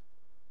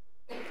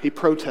 He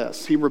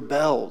protests. He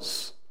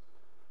rebels.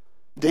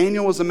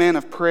 Daniel was a man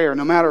of prayer.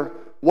 No matter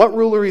what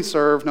ruler he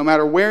served, no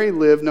matter where he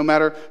lived, no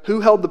matter who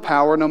held the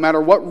power, no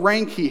matter what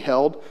rank he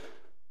held,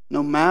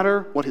 no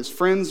matter what his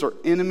friends or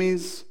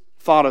enemies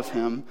thought of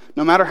him,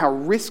 no matter how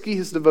risky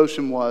his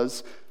devotion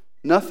was,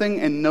 nothing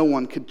and no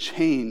one could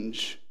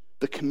change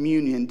the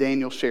communion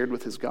Daniel shared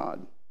with his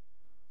God.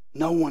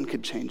 No one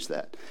could change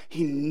that.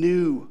 He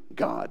knew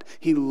God.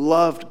 He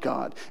loved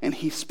God. And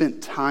he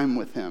spent time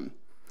with him.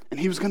 And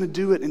he was going to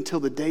do it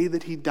until the day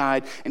that he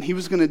died. And he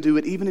was going to do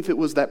it even if it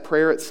was that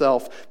prayer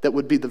itself that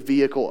would be the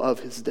vehicle of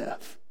his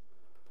death.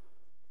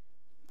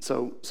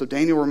 So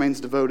Daniel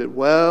remains devoted.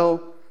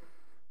 Well,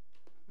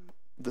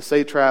 the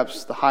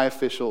satraps, the high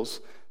officials,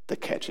 they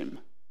catch him.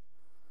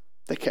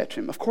 They catch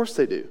him. Of course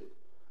they do.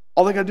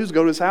 All they got to do is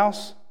go to his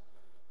house.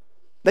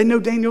 They know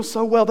Daniel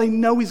so well. They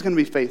know he's going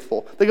to be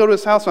faithful. They go to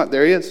his house.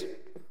 There he is.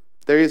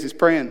 There he is. He's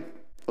praying.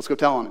 Let's go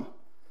tell on him.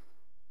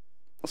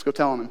 Let's go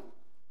tell on him.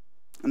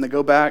 And they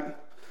go back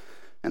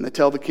and they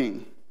tell the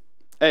king,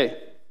 hey,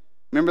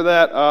 remember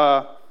that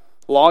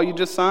law you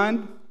just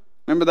signed?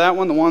 Remember that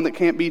one? The one that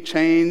can't be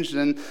changed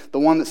and the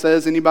one that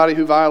says anybody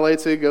who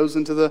violates it goes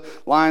into the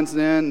lion's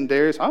den. And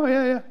Darius, oh,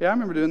 yeah, I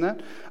remember doing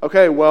that.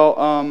 Okay,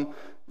 well,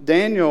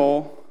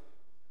 Daniel,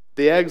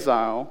 the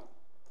exile,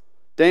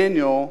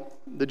 Daniel,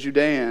 the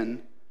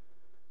Judean,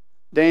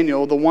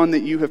 Daniel, the one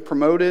that you have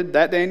promoted,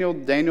 that Daniel,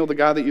 the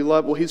guy that you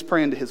love, well, he's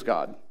praying to his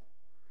God.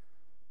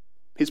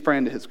 He's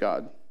praying to his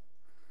God.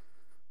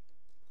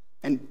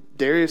 And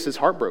Darius is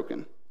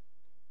heartbroken.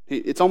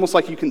 It's almost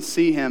like you can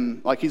see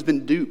him, like he's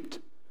been duped.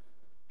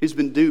 He's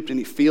been duped and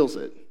he feels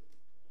it.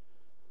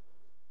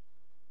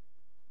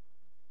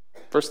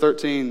 Verse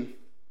 13.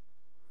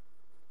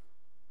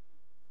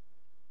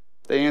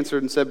 They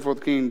answered and said before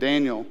the king,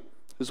 Daniel,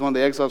 who's one of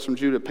the exiles from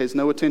Judah, pays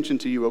no attention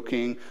to you, O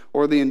king,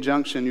 or the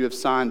injunction you have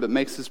signed, but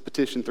makes his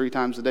petition 3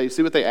 times a day. You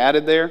see what they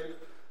added there?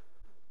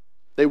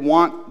 They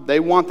want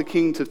the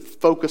king to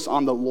focus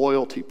on the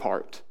loyalty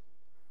part.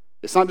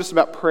 It's not just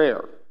about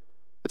prayer.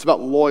 It's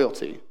about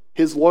loyalty.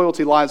 His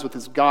loyalty lies with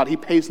his God. He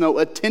pays no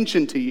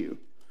attention to you,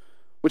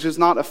 which is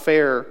not a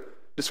fair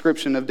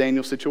description of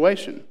Daniel's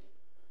situation.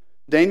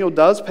 Daniel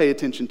does pay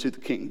attention to the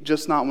king,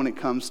 just not when it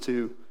comes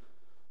to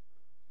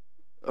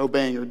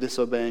obeying or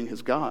disobeying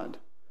his God.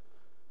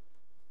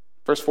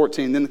 Verse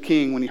 14, then the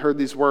king, when he heard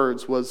these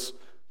words, was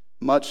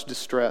much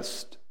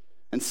distressed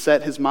and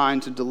set his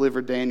mind to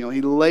deliver Daniel.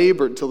 He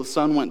labored till the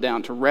sun went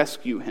down to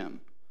rescue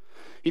him.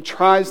 He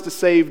tries to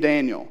save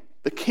Daniel.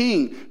 The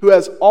king, who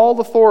has all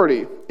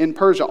authority in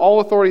Persia,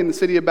 all authority in the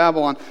city of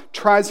Babylon,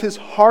 tries his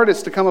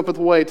hardest to come up with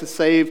a way to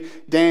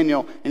save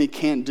Daniel, and he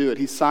can't do it.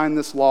 He signed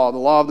this law, the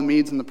law of the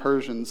Medes and the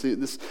Persians,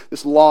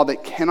 this law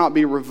that cannot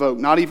be revoked,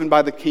 not even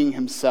by the king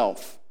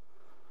himself.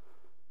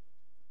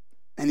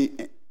 And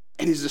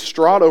he's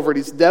distraught over it.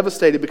 He's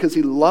devastated because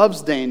he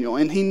loves Daniel,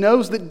 and he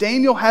knows that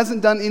Daniel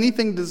hasn't done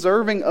anything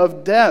deserving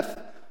of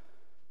death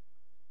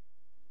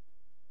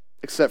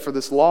except for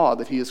this law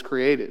that he has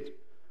created.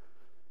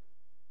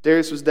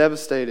 Darius was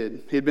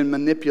devastated. He had been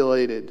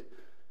manipulated.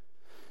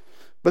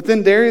 But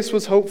then Darius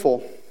was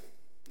hopeful.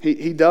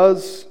 He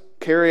does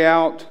carry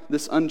out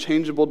this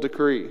unchangeable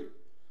decree.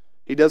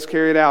 He does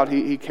carry it out.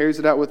 He carries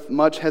it out with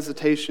much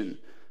hesitation.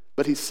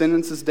 But he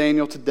sentences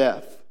Daniel to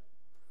death.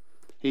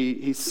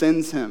 He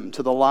sends him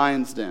to the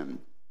lion's den.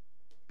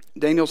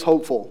 Daniel's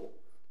hopeful.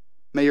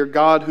 May your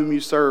God whom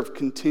you serve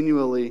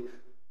continually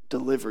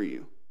deliver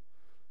you.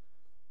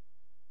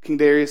 King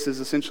Darius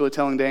is essentially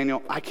telling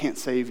Daniel, I can't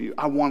save you.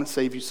 I want to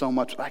save you so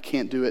much, but I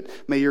can't do it.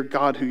 May your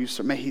God who you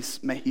serve, may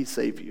he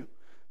save you.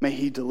 May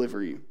he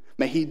deliver you.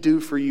 May he do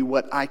for you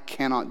what I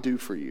cannot do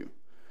for you.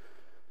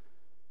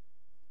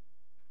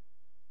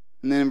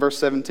 And then in verse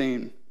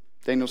 17,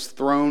 Daniel's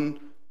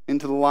thrown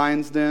into the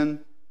lion's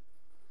den,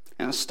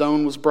 and a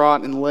stone was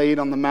brought and laid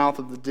on the mouth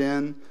of the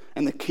den.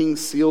 And the king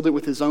sealed it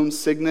with his own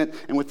signet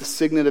and with the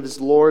signet of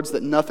his lords,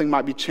 that nothing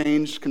might be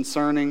changed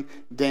concerning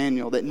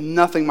Daniel, that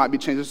nothing might be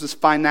changed. There's this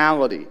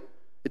finality.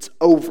 It's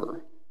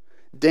over.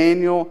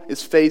 Daniel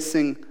is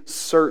facing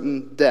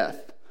certain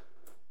death.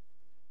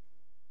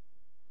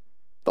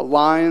 The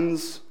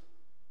lions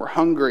were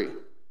hungry.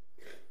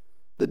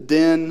 The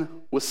den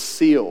was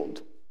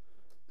sealed.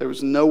 There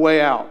was no way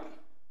out.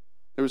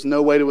 There was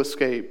no way to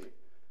escape.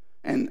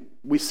 And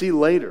we see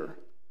later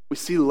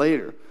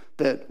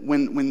that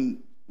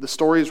when the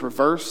story is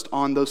reversed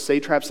on those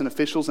satraps and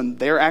officials and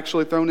they're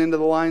actually thrown into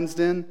the lion's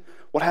den,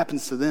 what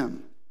happens to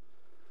them?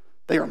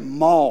 They are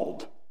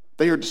mauled.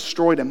 They are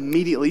destroyed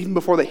immediately. Even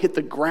before they hit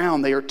the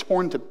ground, they are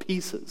torn to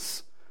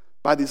pieces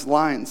by these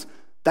lions.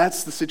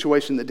 That's the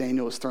situation that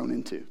Daniel is thrown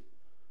into.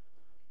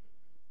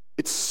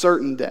 It's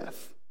certain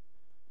death.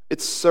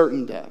 It's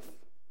certain death.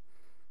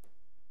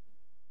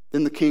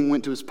 Then the king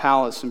went to his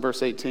palace in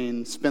verse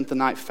 18, spent the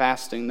night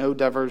fasting. No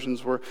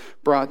diversions were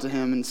brought to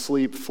him, and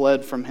sleep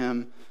fled from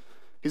him.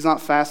 He's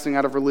not fasting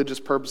out of religious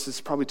purposes.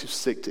 He's probably too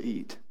sick to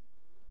eat.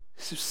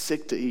 He's too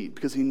sick to eat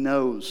because he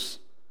knows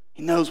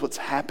what's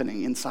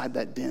happening inside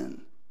that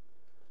den.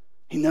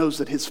 He knows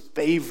that his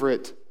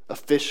favorite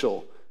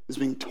official is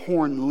being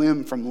torn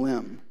limb from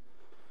limb.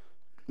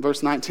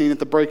 Verse 19, at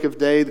the break of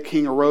day, the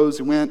king arose.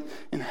 He went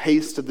in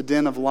haste to the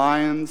den of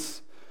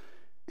lions,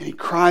 and he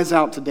cries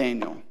out to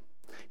Daniel.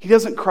 He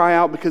doesn't cry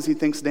out because he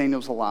thinks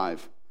Daniel's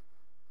alive.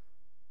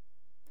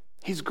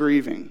 He's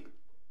grieving.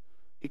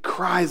 He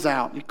cries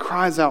out. He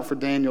cries out for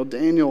Daniel.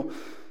 Daniel,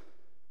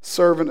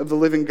 servant of the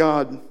living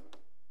God,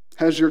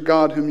 has your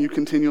God whom you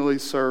continually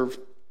serve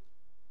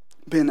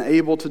been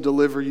able to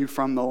deliver you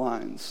from the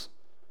lions?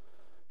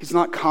 He's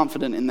not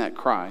confident in that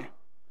cry.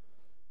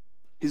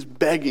 He's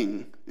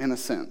begging in a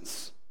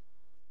sense.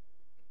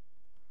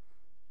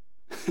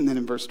 And then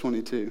in verse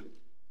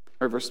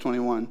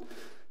 21,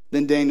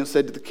 then Daniel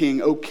said to the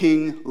king, O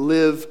king,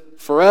 live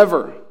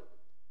forever.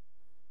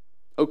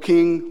 O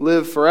king,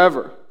 live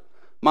forever.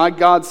 My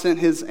God sent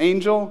his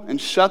angel and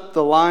shut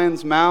the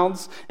lions'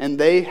 mouths, and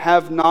they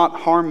have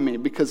not harmed me,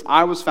 because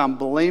I was found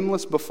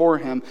blameless before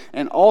him,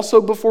 and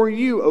also before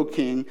you, O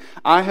king.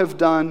 I have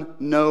done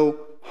no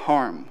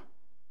harm.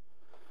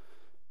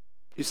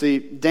 You see,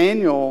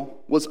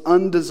 Daniel was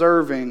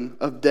undeserving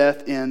of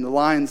death in the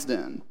lion's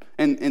den.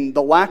 And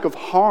the lack of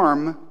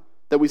harm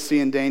that we see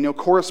in Daniel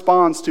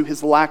corresponds to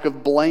his lack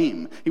of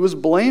blame. He was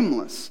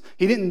blameless.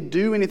 He didn't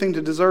do anything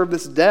to deserve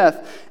this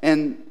death,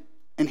 and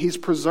he's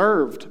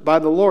preserved by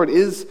the Lord.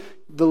 Is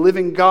the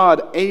living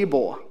God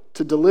able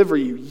to deliver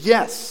you?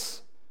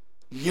 Yes.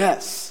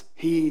 Yes,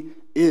 he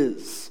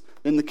is.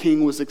 Then the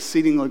king was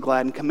exceedingly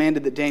glad and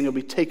commanded that Daniel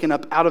be taken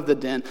up out of the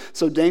den.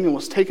 So Daniel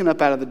was taken up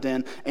out of the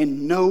den,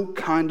 and no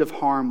kind of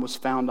harm was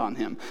found on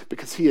him,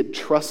 because he had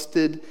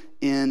trusted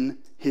in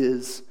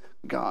his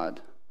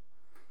God.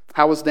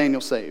 How was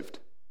Daniel saved?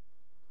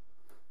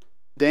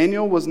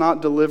 Daniel was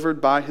not delivered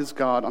by his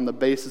God on the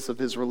basis of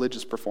his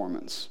religious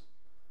performance.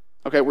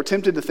 Okay, we're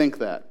tempted to think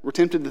that. We're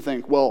tempted to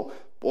think, well,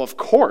 of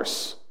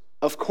course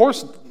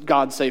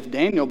God saved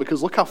Daniel,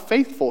 because look how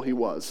faithful he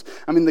was.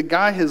 I mean, the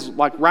guy has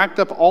racked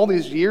up all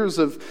these years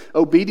of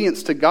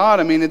obedience to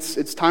God. I mean,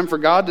 it's time for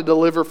God to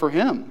deliver for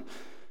him.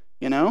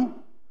 You know?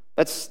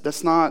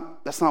 That's not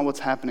what's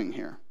happening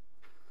here.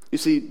 You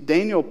see,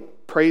 Daniel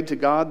prayed to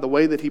God the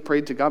way that he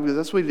prayed to God, because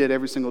that's what he did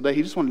every single day.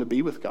 He just wanted to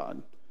be with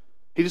God.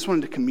 He just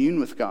wanted to commune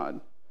with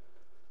God.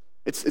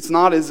 It's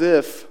not as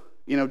if,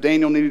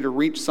 Daniel needed to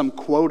reach some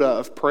quota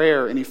of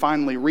prayer and he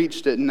finally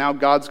reached it, and now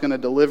God's going to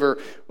deliver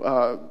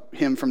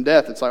him from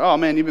death. It's like, oh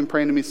man, you've been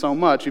praying to me so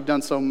much. You've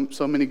done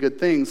so many good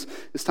things.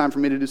 It's time for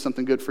me to do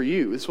something good for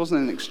you. This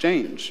wasn't an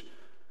exchange.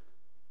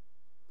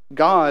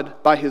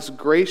 God, by his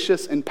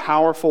gracious and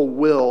powerful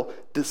will,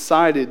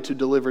 decided to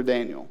deliver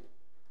Daniel.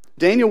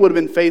 Daniel would have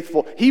been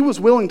faithful. He was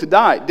willing to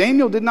die.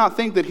 Daniel did not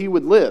think that he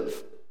would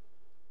live.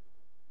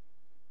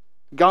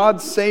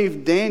 God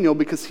saved Daniel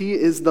because he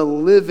is the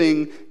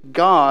living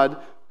God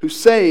who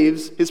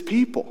saves his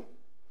people,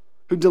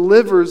 who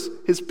delivers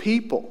his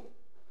people.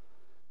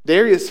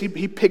 Darius,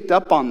 he picked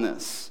up on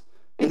this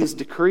in his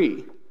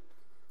decree.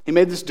 He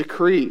made this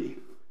decree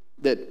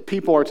that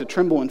people are to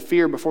tremble in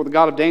fear before the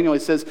God of Daniel. He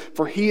says,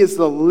 "For he is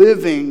the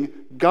living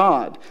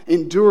God,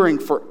 enduring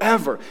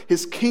forever.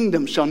 His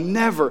kingdom shall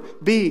never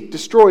be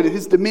destroyed, and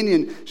his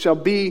dominion shall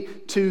be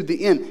to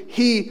the end."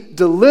 He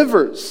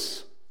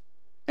delivers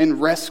and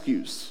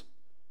rescues.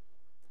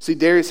 See,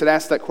 Darius had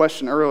asked that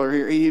question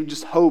earlier. He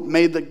just hoped,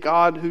 may the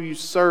God who you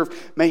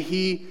serve, may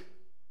he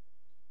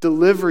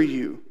deliver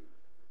you.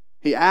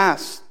 He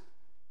asked,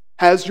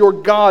 has your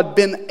God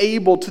been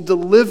able to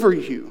deliver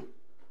you?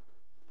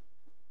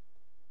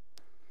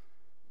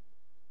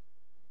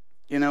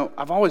 You know,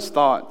 I've always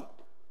thought,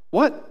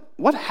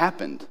 what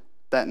happened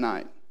that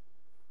night?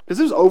 Because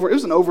it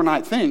was an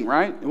overnight thing,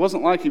 right? It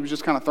wasn't like he was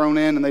just kind of thrown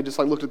in and they just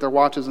like looked at their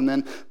watches and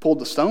then pulled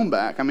the stone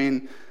back. I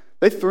mean,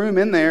 they threw him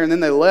in there and then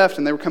they left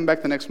and they were coming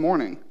back the next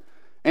morning.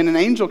 And an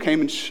angel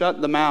came and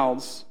shut the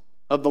mouths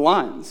of the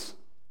lions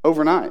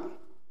overnight.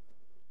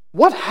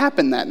 What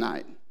happened that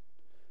night?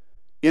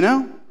 You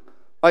know?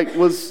 Did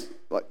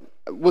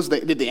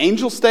the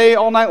angel stay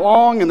all night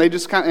long and they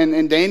just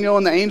and Daniel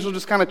and the angel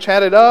just kind of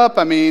chatted up?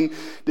 I mean,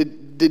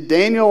 did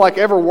Daniel like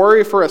ever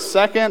worry for a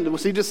second?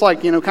 Was he just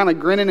like, you know, kind of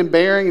grinning and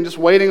bearing and just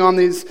waiting on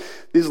these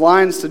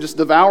lions to just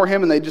devour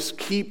him, and they just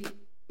keep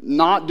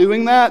not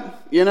doing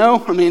that? You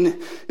know? I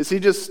mean, is he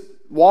just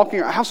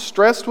walking? How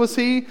stressed was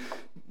he?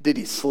 Did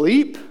he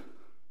sleep?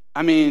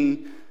 I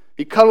mean,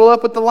 he cuddled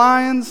up with the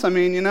lions? I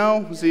mean, you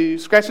know, was he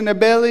scratching their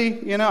belly?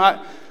 You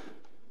know,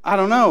 I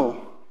don't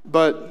know.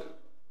 But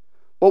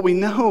what we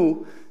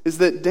know is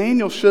that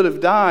Daniel should have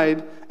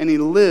died and he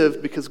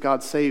lived because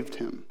God saved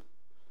him.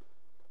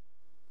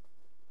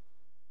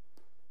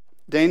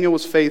 Daniel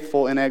was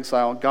faithful in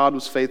exile. God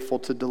was faithful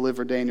to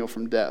deliver Daniel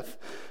from death.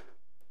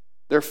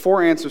 There are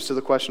 4 answers to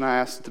the question I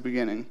asked at the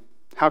beginning.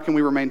 How can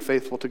we remain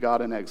faithful to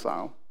God in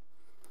exile?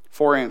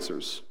 4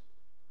 answers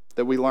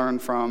that we learn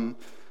from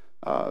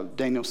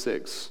Daniel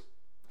 6.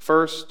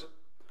 First,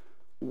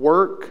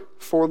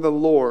 work for the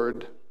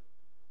Lord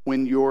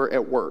when you're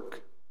at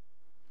work.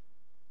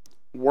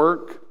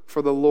 Work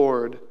for the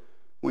Lord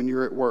when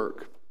you're at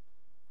work.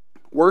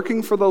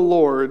 Working for the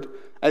Lord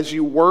as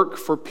you work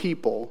for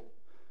people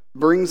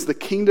brings the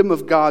kingdom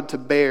of God to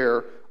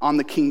bear on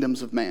the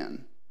kingdoms of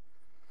man.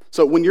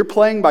 So when you're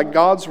playing by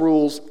God's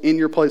rules in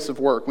your place of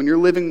work, when you're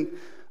living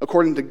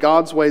according to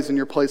God's ways in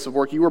your place of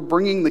work, you are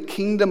bringing the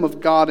kingdom of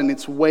God and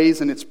its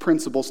ways and its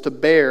principles to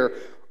bear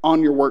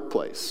on your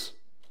workplace.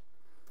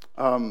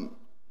 The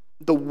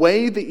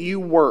way that you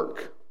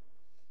work,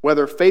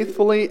 whether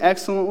faithfully,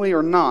 excellently,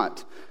 or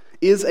not,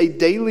 is a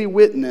daily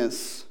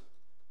witness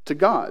to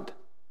God.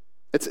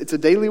 It's a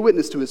daily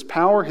witness to his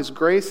power, his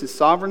grace, his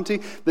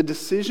sovereignty. The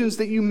decisions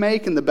that you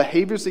make and the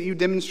behaviors that you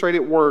demonstrate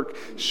at work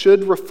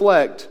should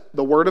reflect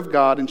the Word of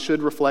God and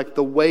should reflect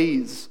the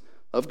ways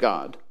of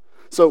God.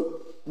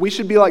 So we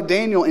should be like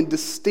Daniel and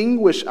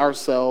distinguish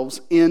ourselves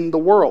in the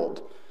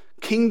world.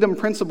 Kingdom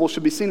principles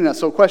should be seen in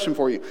us. So a question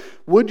for you.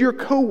 Would your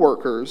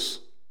coworkers,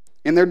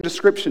 in their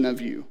description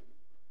of you,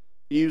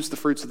 use the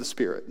fruits of the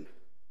Spirit?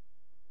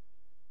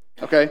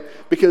 Okay?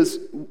 Because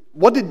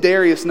what did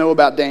Darius know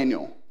about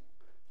Daniel?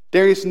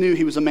 Darius knew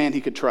he was a man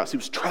he could trust. He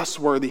was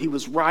trustworthy. He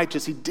was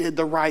righteous. He did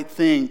the right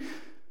thing.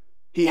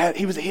 He had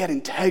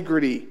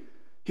integrity.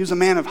 He was a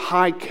man of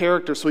high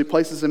character, so he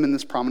places him in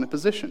this prominent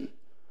position.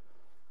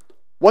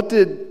 What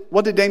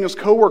did Daniel's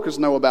co-workers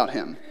know about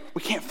him?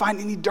 We can't find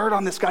any dirt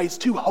on this guy. He's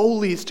too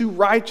holy. He's too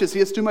righteous. He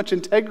has too much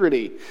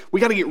integrity.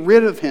 We got to get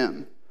rid of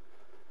him.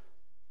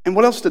 And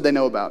what else did they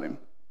know about him?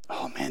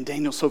 Oh man,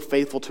 Daniel's so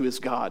faithful to his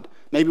God.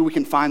 Maybe we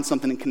can find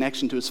something in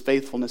connection to his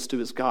faithfulness to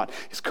his God.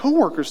 His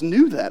co-workers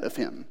knew that of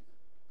him.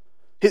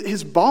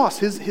 His boss,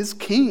 his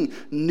king,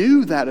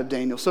 knew that of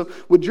Daniel. So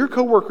would your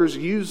co-workers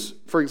use,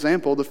 for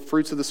example, the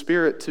fruits of the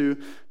Spirit to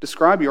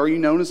describe you? Are you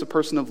known as a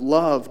person of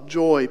love,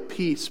 joy,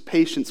 peace,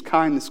 patience,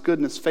 kindness,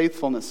 goodness,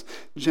 faithfulness,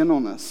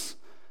 gentleness,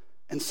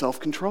 and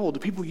self-control? Do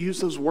people use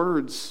those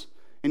words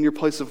in your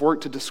place of work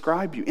to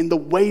describe you, in the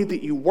way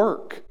that you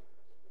work?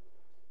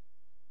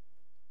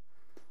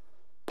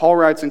 Paul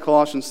writes in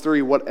Colossians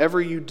 3, "Whatever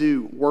you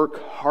do,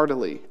 work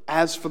heartily,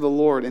 as for the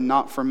Lord and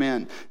not for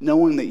men,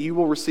 knowing that you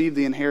will receive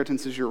the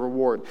inheritance as your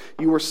reward.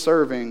 You are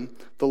serving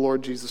the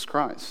Lord Jesus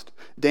Christ."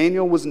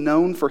 Daniel was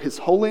known for his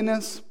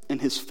holiness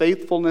and his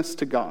faithfulness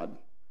to God.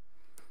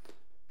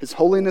 His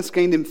holiness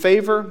gained him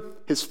favor.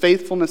 His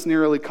faithfulness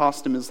nearly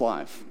cost him his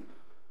life.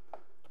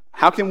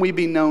 How can we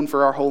be known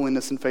for our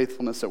holiness and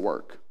faithfulness at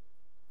work?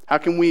 How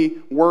can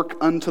we work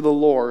unto the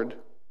Lord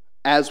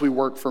as we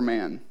work for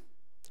man?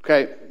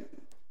 Okay.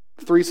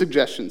 3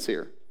 suggestions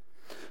here.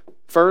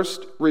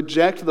 First,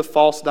 reject the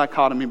false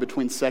dichotomy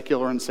between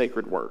secular and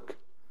sacred work.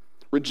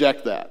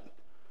 Reject that.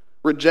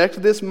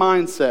 Reject this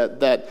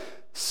mindset that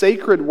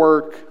sacred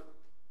work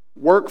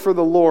for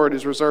the Lord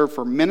is reserved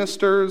for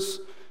ministers,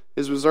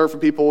 is reserved for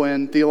people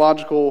in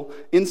theological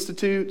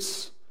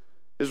institutes,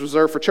 is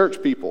reserved for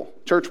church people,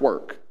 church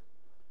work.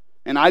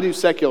 And I do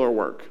secular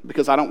work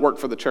because I don't work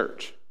for the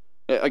church.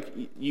 Like,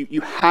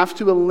 you have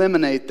to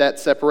eliminate that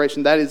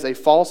separation. That is a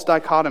false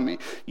dichotomy.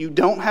 You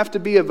don't have to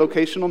be a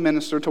vocational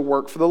minister to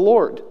work for the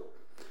Lord.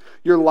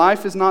 Your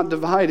life is not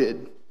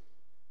divided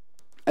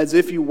as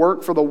if you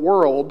work for the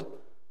world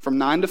from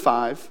 9 to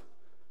 5,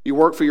 you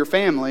work for your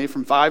family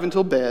from 5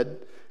 until bed,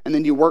 and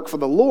then you work for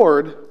the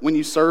Lord when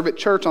you serve at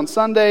church on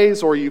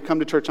Sundays or you come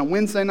to church on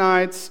Wednesday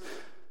nights.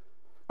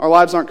 Our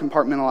lives aren't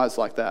compartmentalized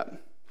like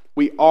that.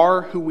 We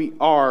are who we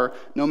are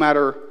no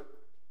matter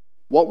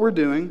what we're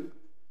doing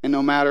and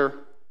no matter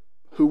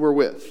who we're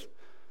with.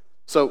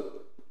 So,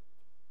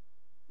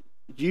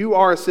 you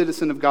are a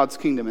citizen of God's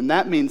kingdom, and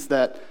that means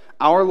that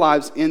our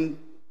lives in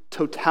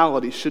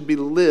totality should be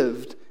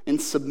lived in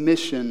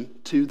submission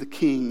to the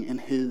King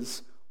and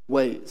His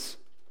ways.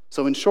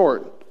 So in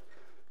short,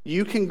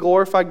 you can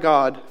glorify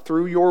God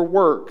through your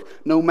work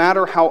no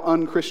matter how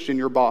unchristian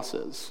your boss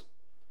is.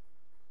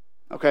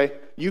 Okay?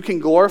 You can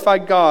glorify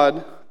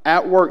God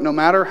at work no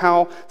matter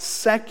how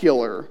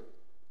secular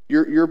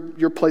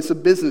your place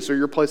of business or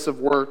your place of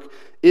work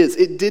is.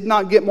 It did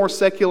not get more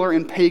secular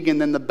and pagan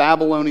than the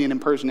Babylonian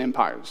and Persian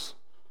empires.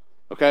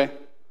 Okay?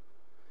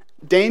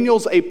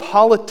 Daniel's a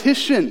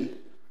politician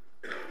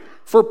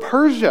for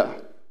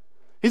Persia.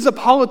 He's a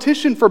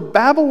politician for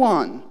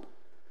Babylon.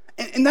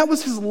 And that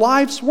was his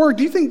life's work.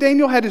 Do you think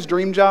Daniel had his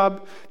dream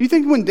job? Do you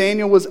think when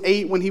Daniel was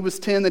 8, when he was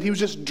 10, that he was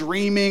just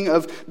dreaming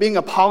of being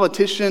a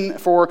politician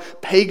for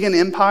pagan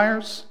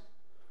empires?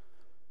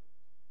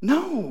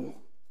 No,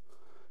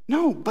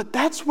 but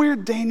that's where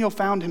Daniel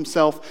found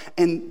himself,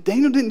 and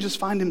Daniel didn't just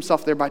find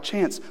himself there by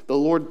chance. The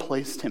Lord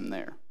placed him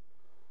there.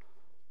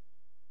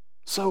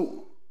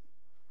 So,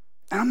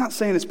 and I'm not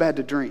saying it's bad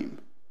to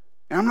dream,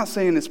 and I'm not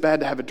saying it's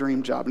bad to have a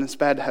dream job, and it's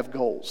bad to have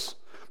goals,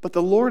 but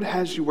the Lord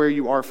has you where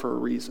you are for a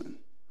reason.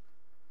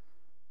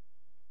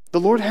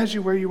 The Lord has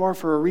you where you are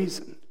for a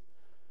reason.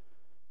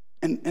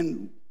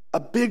 And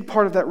a big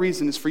part of that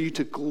reason is for you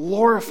to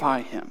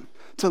glorify Him,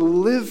 to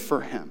live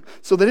for Him,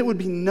 so that it would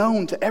be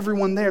known to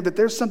everyone there that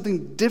there's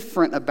something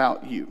different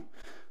about you,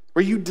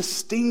 where you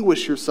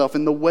distinguish yourself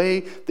in the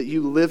way that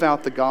you live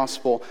out the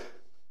gospel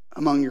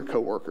among your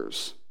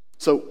coworkers.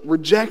 So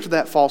reject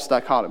that false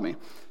dichotomy.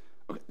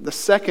 The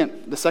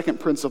second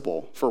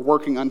principle for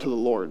working unto the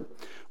Lord: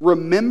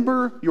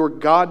 remember your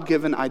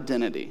God-given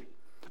identity.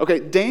 Okay,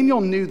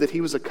 Daniel knew that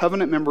he was a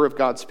covenant member of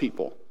God's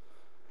people.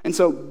 And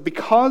so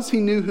because he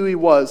knew who he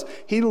was,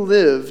 he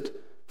lived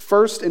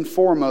first and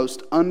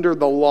foremost under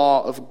the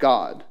law of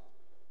God.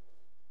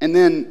 And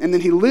then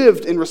he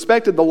lived and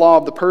respected the law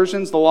of the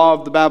Persians, the law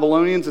of the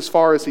Babylonians as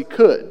far as he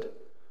could.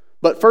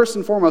 But first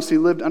and foremost, he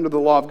lived under the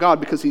law of God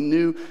because he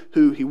knew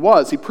who he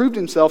was. He proved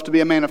himself to be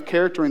a man of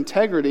character and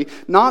integrity,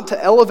 not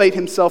to elevate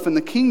himself in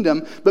the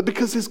kingdom, but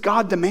because his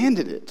God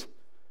demanded it.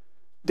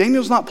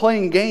 Daniel's not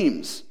playing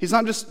games. He's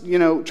not just,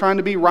 trying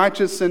to be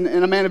righteous and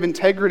a man of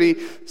integrity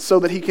so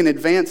that he can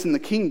advance in the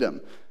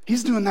kingdom.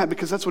 He's doing that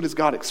because that's what his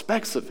God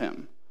expects of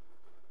him.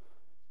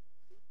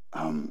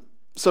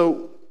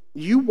 So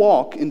you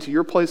walk into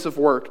your place of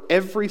work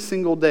every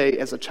single day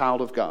as a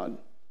child of God.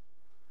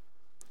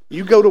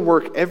 You go to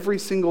work every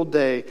single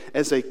day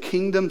as a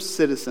kingdom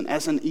citizen,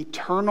 as an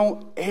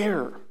eternal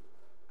heir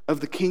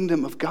of the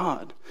kingdom of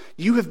God.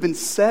 You have been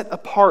set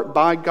apart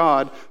by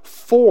God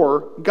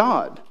for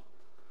God.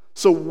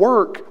 So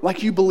work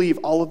like you believe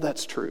all of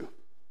that's true.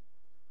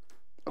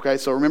 Okay,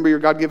 so remember your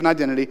God-given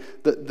identity.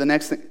 The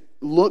next thing,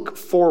 look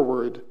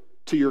forward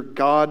to your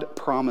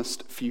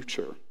God-promised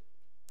future.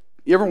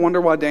 You ever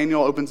wonder why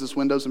Daniel opens his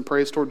windows and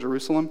prays toward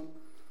Jerusalem?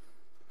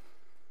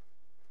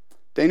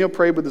 Daniel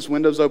prayed with his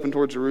windows open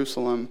toward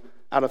Jerusalem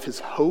out of his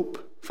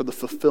hope for the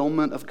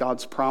fulfillment of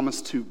God's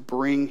promise to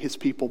bring his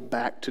people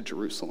back to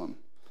Jerusalem.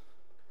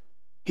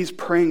 He's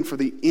praying for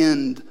the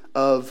end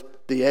of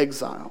the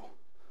exile.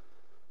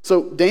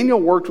 So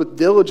Daniel worked with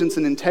diligence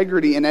and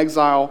integrity in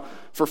exile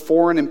for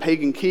foreign and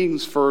pagan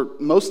kings for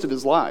most of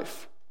his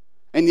life.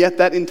 And yet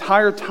that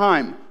entire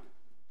time,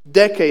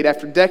 decade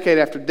after decade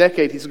after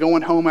decade, he's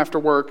going home after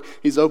work,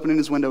 he's opening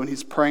his window and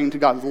he's praying to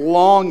God,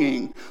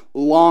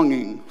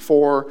 longing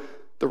for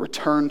the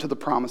return to the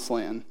promised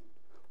land,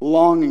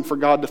 longing for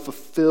God to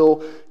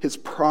fulfill his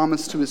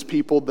promise to his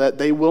people that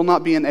they will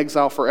not be in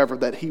exile forever,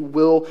 that he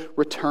will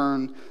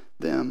return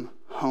them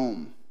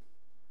home.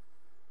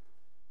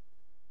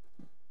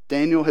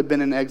 Daniel had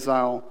been in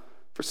exile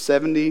for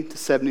 70 to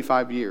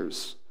 75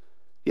 years,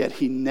 yet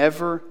he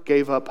never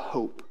gave up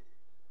hope.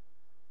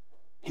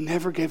 He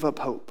never gave up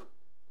hope.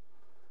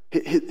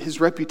 His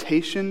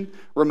reputation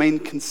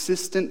remained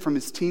consistent from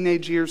his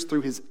teenage years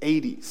through his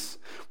 80s.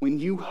 When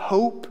you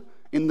hope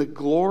in the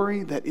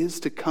glory that is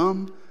to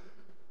come,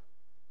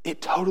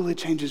 it totally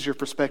changes your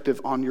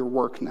perspective on your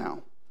work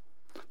now.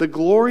 The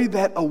glory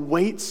that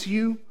awaits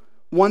you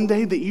one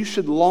day that you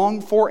should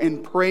long for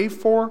and pray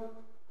for,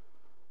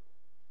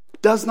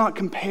 does not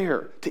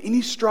compare to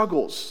any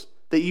struggles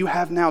that you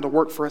have now to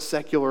work for a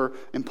secular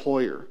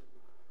employer.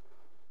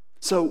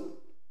 So,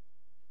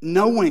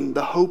 knowing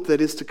the hope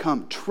that is to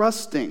come,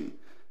 trusting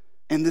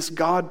in this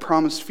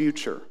God-promised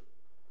future,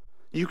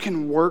 you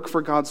can work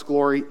for God's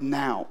glory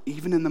now,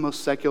 even in the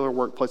most secular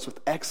workplace, with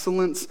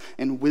excellence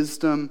and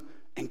wisdom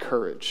and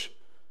courage.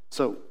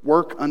 So,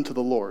 work unto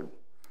the Lord.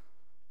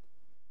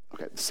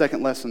 Okay, the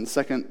second lesson,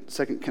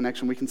 second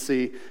connection we can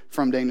see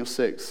from Daniel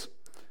 6.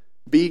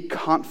 Be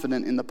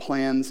confident in the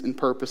plans and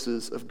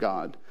purposes of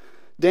God.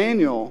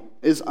 Daniel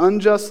is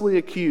unjustly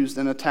accused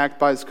and attacked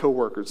by his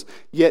co-workers,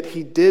 yet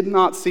he did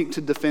not seek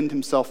to defend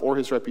himself or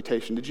his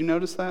reputation. Did you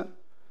notice that?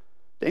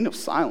 Daniel's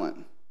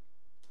silent.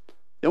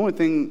 The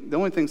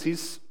only things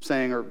he's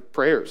saying are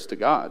prayers to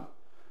God.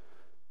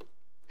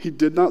 He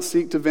did not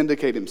seek to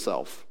vindicate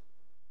himself.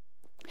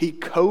 He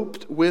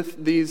coped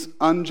with these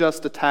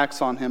unjust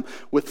attacks on him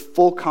with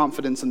full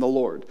confidence in the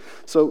Lord.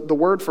 So the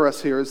word for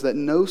us here is that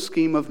no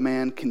scheme of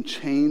man can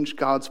change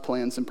God's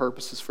plans and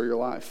purposes for your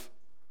life.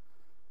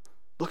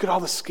 Look at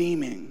all the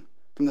scheming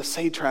from the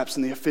satraps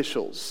and the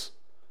officials.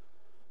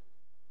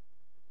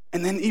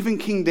 And then even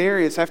King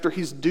Darius, after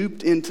he's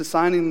duped into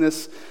signing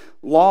this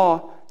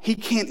law, he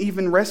can't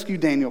even rescue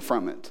Daniel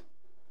from it.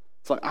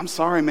 It's like, I'm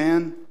sorry,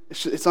 man.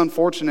 It's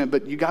unfortunate,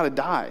 but you got to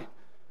die.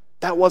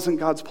 That wasn't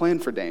God's plan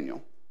for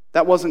Daniel.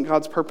 That wasn't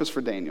God's purpose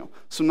for Daniel.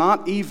 So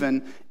not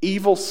even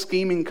evil,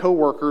 scheming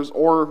coworkers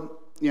or,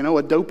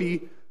 a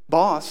dopey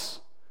boss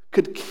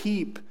could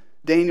keep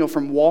Daniel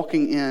from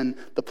walking in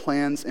the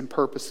plans and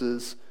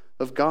purposes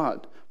of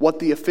God. What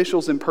the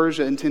officials in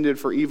Persia intended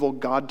for evil,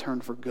 God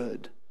turned for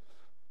good.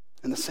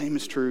 And the same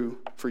is true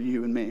for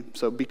you and me.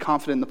 So be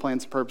confident in the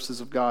plans and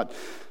purposes of God.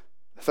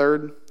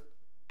 Third,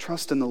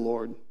 trust in the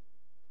Lord.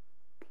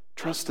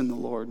 Trust in the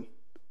Lord.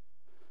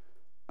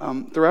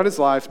 Throughout his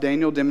life,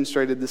 Daniel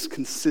demonstrated this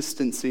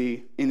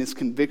consistency in his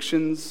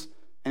convictions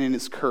and in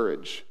his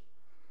courage.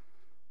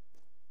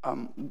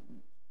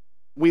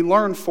 We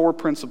learn 4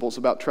 principles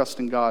about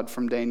trusting God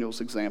from Daniel's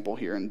example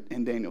here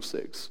in Daniel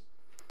 6.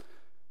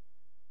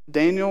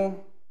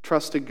 Daniel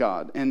trusted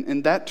God,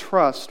 and that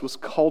trust was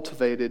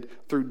cultivated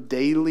through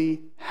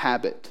daily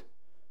habit.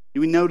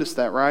 We notice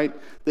that, right?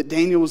 That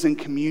Daniel was in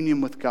communion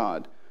with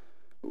God.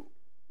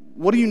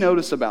 What do you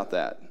notice about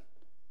that?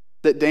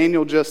 That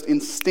Daniel just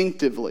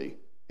instinctively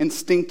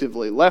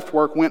left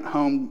work, went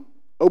home,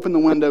 opened the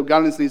window, got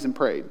on his knees and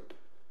prayed.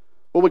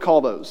 What do we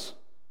call those?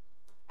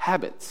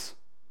 Habits.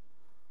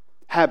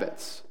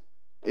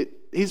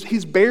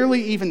 He's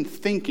barely even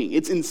thinking.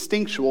 It's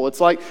instinctual. It's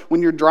like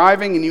when you're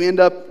driving and you end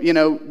up,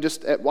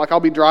 like I'll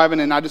be driving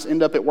and I just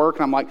end up at work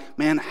and I'm like,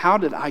 man, how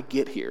did I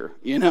get here?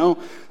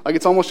 Like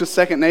it's almost just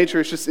second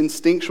nature. It's just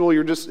instinctual.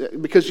 You're just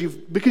because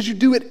you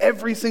do it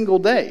every single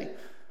day,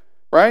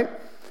 right?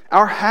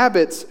 Our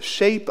habits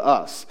shape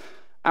us.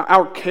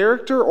 Our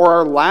character or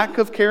our lack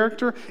of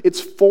character,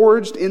 it's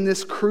forged in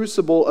this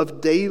crucible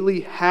of daily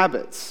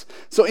habits.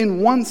 So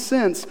in one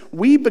sense,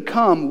 we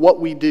become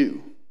what we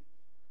do.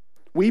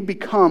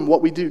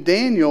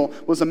 Daniel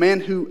was a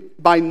man who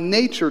by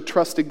nature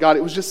trusted God.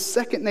 It was just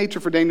second nature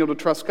for Daniel to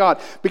trust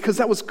God because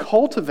that was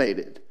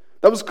cultivated.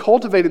 That was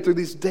cultivated through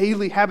these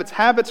daily habits.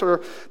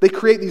 They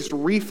create these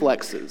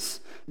reflexes.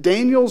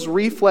 Daniel's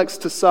reflex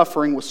to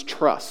suffering was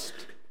trust,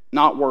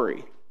 not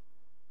worry.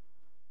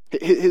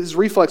 His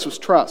reflex was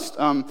trust.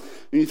 When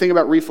you think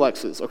about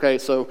reflexes, okay,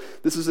 so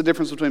this is the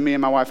difference between me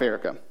and my wife,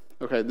 Erica.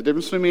 Okay, the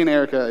difference between me and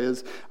Erica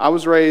is I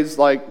was raised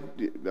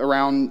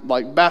around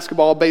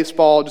basketball,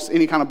 baseball, just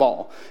any kind of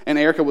ball, and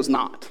Erica was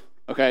not.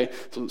 Okay,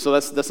 so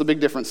that's a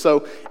big difference.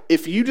 So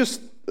if you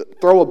just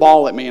throw a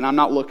ball at me and I'm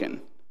not looking,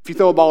 if you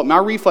throw a ball at me, my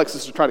reflex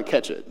is to try to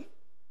catch it.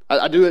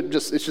 I do it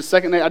it's just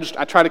second nature.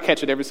 I try to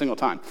catch it every single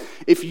time.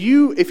 If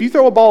you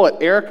throw a ball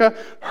at Erica,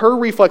 her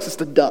reflex is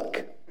to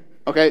duck.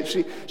 Okay,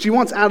 she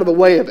wants out of the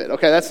way of it.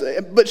 Okay,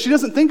 but she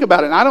doesn't think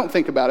about it, and I don't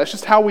think about it. It's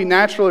just how we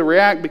naturally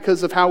react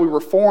because of how we were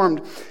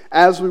formed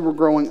as we were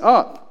growing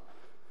up.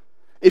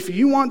 If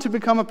you want to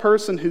become a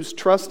person whose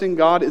trust in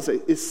God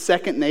is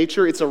second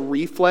nature, it's a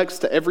reflex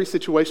to every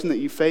situation that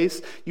you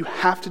face, you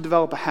have to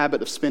develop a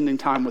habit of spending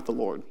time with the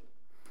Lord.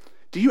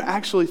 Do you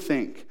actually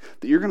think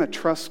that you're going to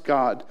trust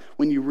God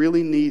when you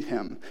really need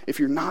Him if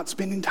you're not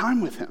spending time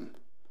with Him?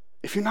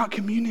 If you're not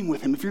communing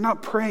with Him, if you're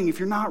not praying, if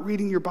you're not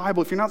reading your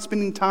Bible, if you're not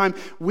spending time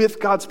with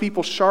God's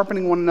people,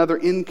 sharpening one another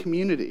in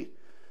community.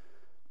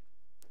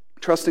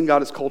 Trusting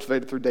God is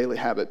cultivated through daily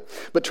habit.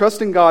 But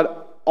trusting God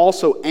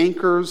also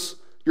anchors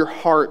your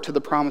heart to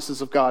the promises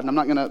of God. And I'm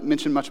not going to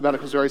mention much about it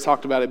because we already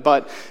talked about it.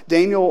 But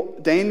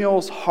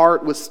Daniel's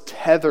heart was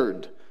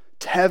tethered,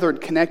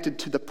 connected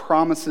to the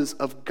promises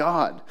of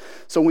God.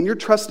 So when you're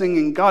trusting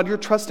in God, you're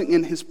trusting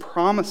in His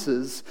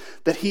promises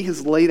that He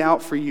has laid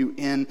out for you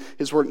in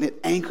His Word, and it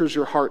anchors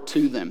your heart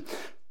to them.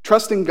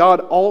 Trusting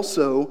God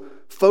also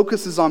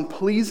focuses on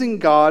pleasing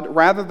God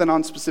rather than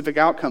on specific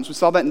outcomes. We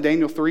saw that in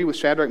Daniel 3 with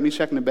Shadrach,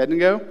 Meshach, and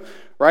Abednego,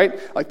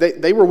 right? Like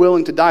they were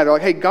willing to die. They're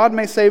like, hey, God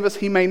may save us,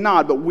 he may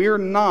not, but we're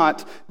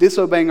not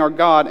disobeying our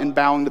God and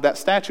bowing to that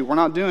statue. We're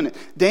not doing it.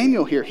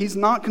 Daniel here, he's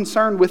not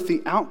concerned with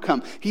the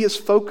outcome. He is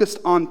focused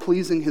on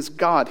pleasing his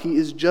God. He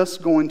is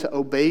just going to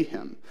obey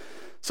him.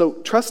 So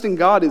trusting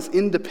God is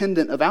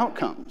independent of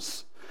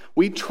outcomes.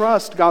 We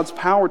trust God's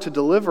power to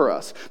deliver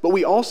us, but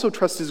we also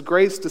trust his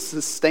grace to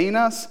sustain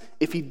us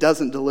if he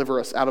doesn't deliver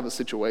us out of a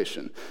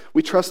situation.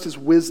 We trust his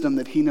wisdom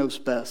that he knows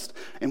best,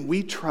 and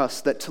we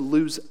trust that to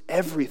lose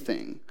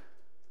everything,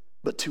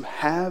 but to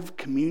have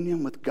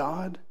communion with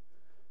God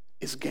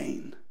is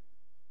gain.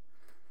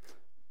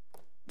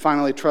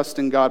 Finally,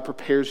 trusting God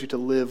prepares you to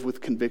live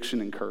with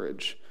conviction and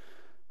courage.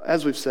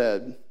 As we've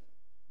said,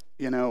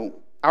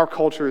 our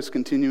culture is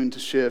continuing to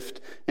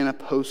shift in a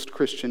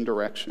post-Christian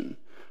direction.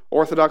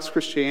 Orthodox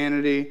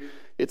Christianity,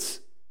 it's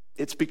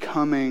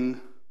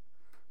becoming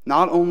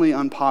not only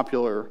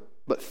unpopular,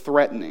 but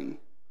threatening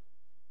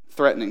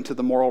to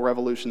the moral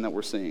revolution that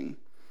we're seeing.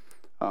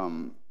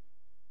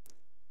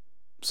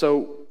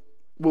 So,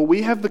 will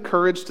we have the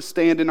courage to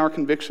stand in our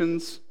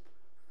convictions?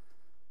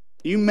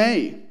 You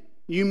may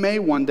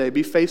one day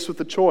be faced with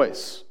a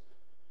choice.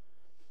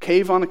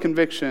 Cave on a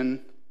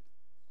conviction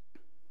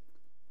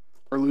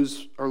or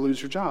lose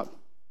your job.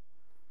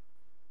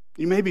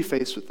 You may be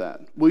faced with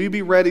that. Will you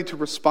be ready to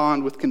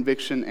respond with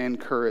conviction and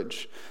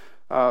courage?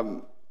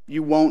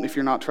 You won't if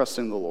you're not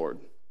trusting the Lord.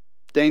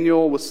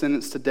 Daniel was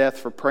sentenced to death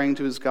for praying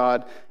to his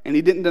God, and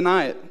he didn't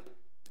deny it.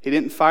 He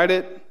didn't fight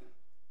it.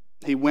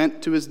 He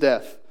went to his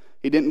death.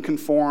 He didn't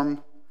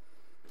conform.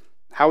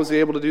 How was he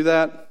able to do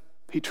that?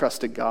 He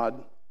trusted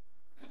God.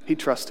 He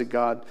trusted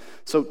God.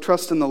 So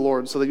trust in the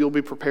Lord so that you'll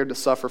be prepared to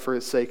suffer for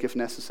his sake if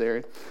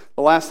necessary.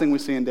 The last thing we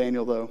see in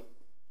Daniel, though,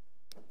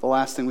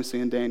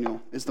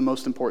 is the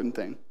most important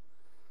thing.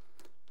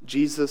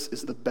 Jesus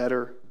is the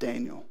better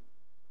Daniel.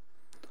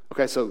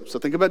 Okay, so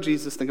think about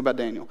Jesus, think about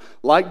Daniel.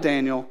 Like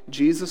Daniel,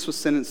 Jesus was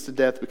sentenced to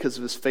death because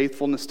of his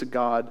faithfulness to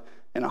God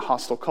in a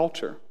hostile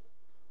culture.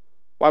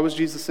 Why was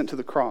Jesus sent to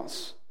the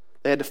cross?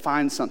 They had to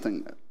find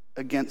something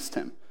against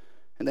him,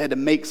 and they had to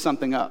make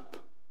something up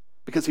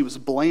because he was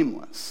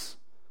blameless.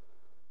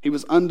 He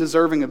was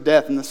undeserving of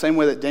death in the same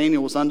way that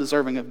Daniel was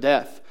undeserving of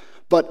death.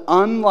 But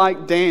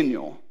unlike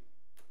Daniel,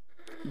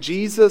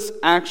 Jesus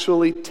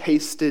actually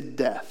tasted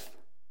death.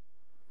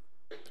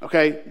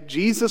 Okay,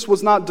 Jesus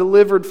was not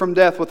delivered from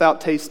death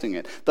without tasting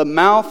it. The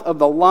mouth of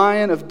the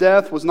lion of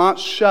death was not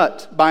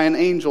shut by an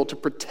angel to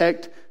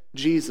protect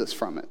Jesus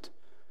from it.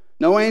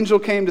 No angel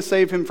came to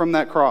save him from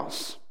that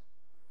cross.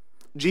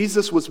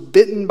 Jesus was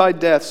bitten by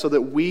death so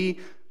that we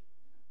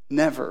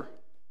never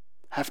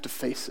have to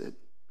face it.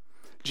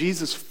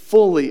 Jesus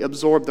fully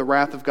absorbed the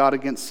wrath of God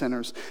against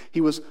sinners.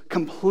 He was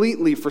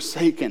completely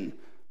forsaken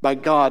by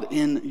God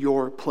in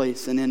your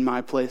place and in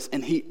my place.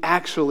 And he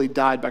actually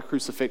died by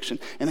crucifixion.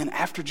 And then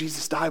after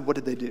Jesus died, what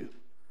did they do?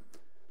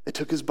 They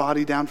took his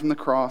body down from the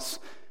cross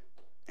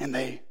and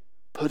they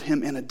put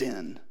him in a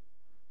den.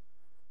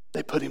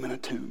 They put him in a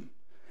tomb.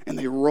 And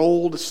they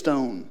rolled a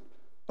stone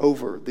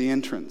over the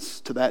entrance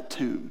to that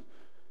tomb.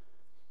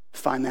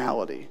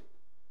 Finality,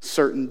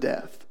 certain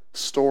death,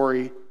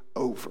 story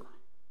over.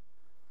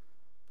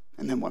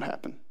 And then what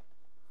happened?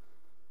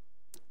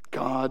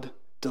 God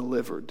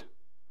delivered.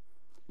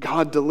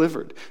 God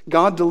delivered.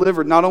 God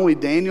delivered not only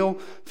Daniel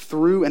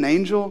through an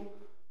angel,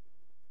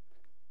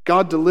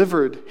 God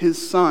delivered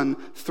his son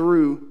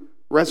through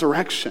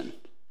resurrection.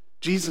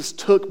 Jesus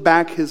took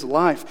back his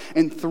life,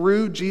 and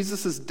through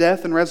Jesus'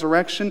 death and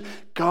resurrection,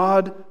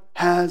 God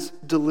has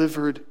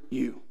delivered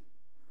you.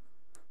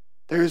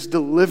 There is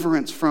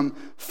deliverance from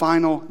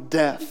final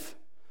death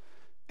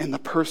in the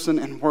person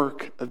and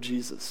work of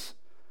Jesus.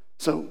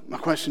 So my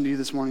question to you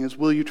this morning is,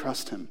 will you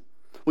trust him?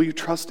 Will you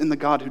trust in the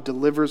God who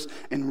delivers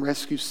and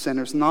rescues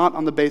sinners, not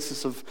on the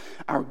basis of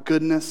our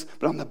goodness,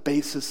 but on the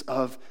basis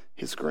of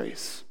his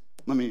grace?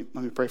 Let me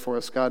pray for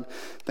us. God,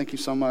 thank you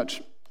so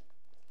much.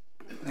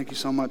 Thank you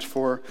so much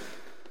for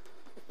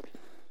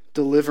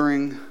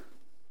delivering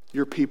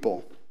your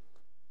people.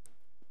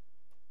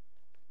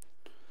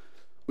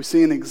 We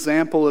see an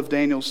example of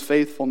Daniel's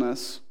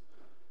faithfulness,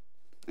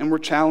 and we're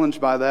challenged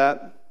by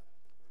that.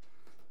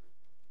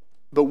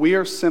 But we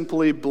are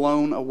simply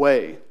blown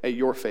away at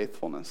your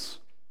faithfulness.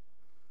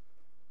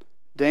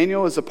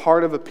 Daniel is a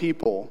part of a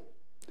people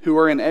who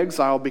are in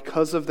exile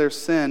because of their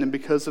sin and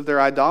because of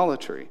their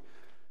idolatry,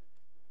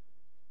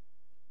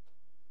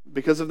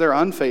 because of their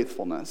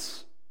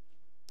unfaithfulness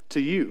to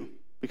you,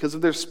 because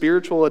of their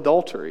spiritual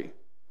adultery.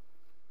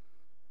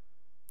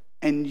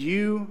 And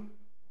you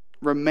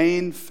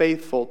remain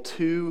faithful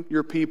to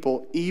your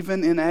people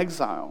even in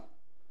exile,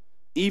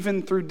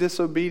 even through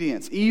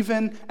disobedience,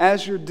 even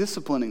as you're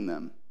disciplining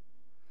them.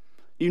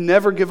 You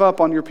never give up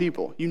on your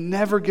people. You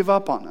never give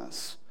up on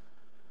us.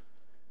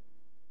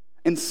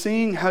 And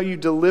seeing how you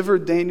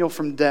delivered Daniel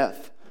from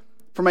death,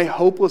 from a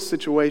hopeless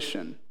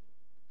situation,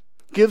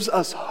 gives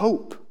us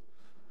hope.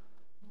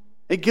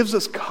 It gives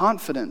us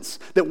confidence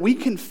that we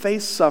can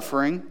face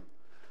suffering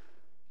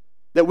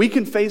that we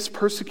can face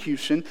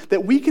persecution,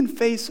 that we can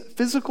face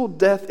physical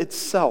death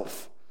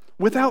itself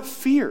without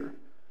fear,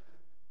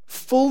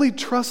 fully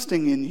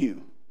trusting in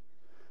you,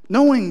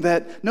 knowing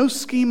that no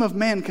scheme of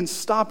man can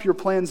stop your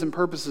plans and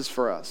purposes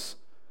for us,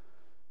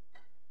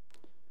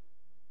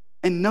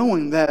 and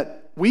knowing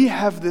that we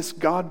have this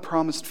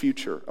God-promised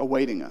future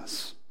awaiting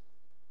us.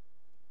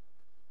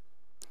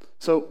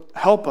 So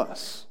help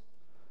us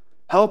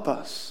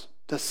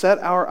to set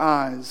our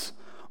eyes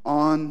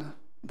on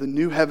the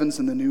new heavens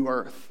and the new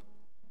earth.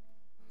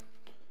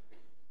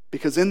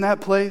 Because in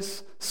that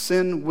place,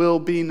 sin will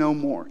be no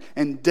more,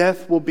 and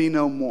death will be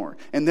no more,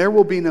 and there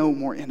will be no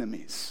more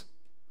enemies.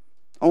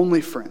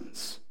 Only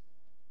friends.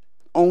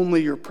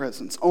 Only your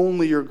presence,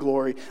 only your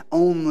glory,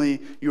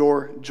 only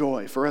your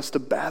joy for us to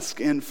bask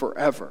in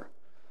forever.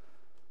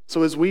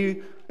 So as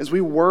we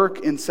work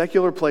in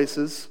secular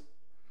places,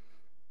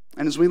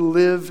 and as we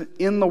live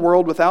in the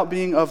world without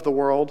being of the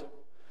world,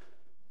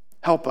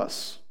 help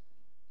us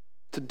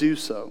to do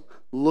so,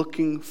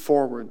 looking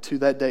forward to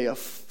that day of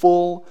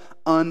full,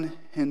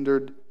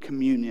 unhindered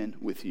communion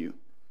with you.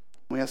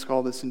 We ask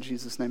all this in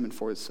Jesus' name and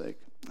for his sake.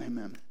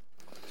 Amen.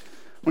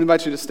 I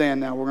invite you to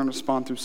stand now. We're going to respond through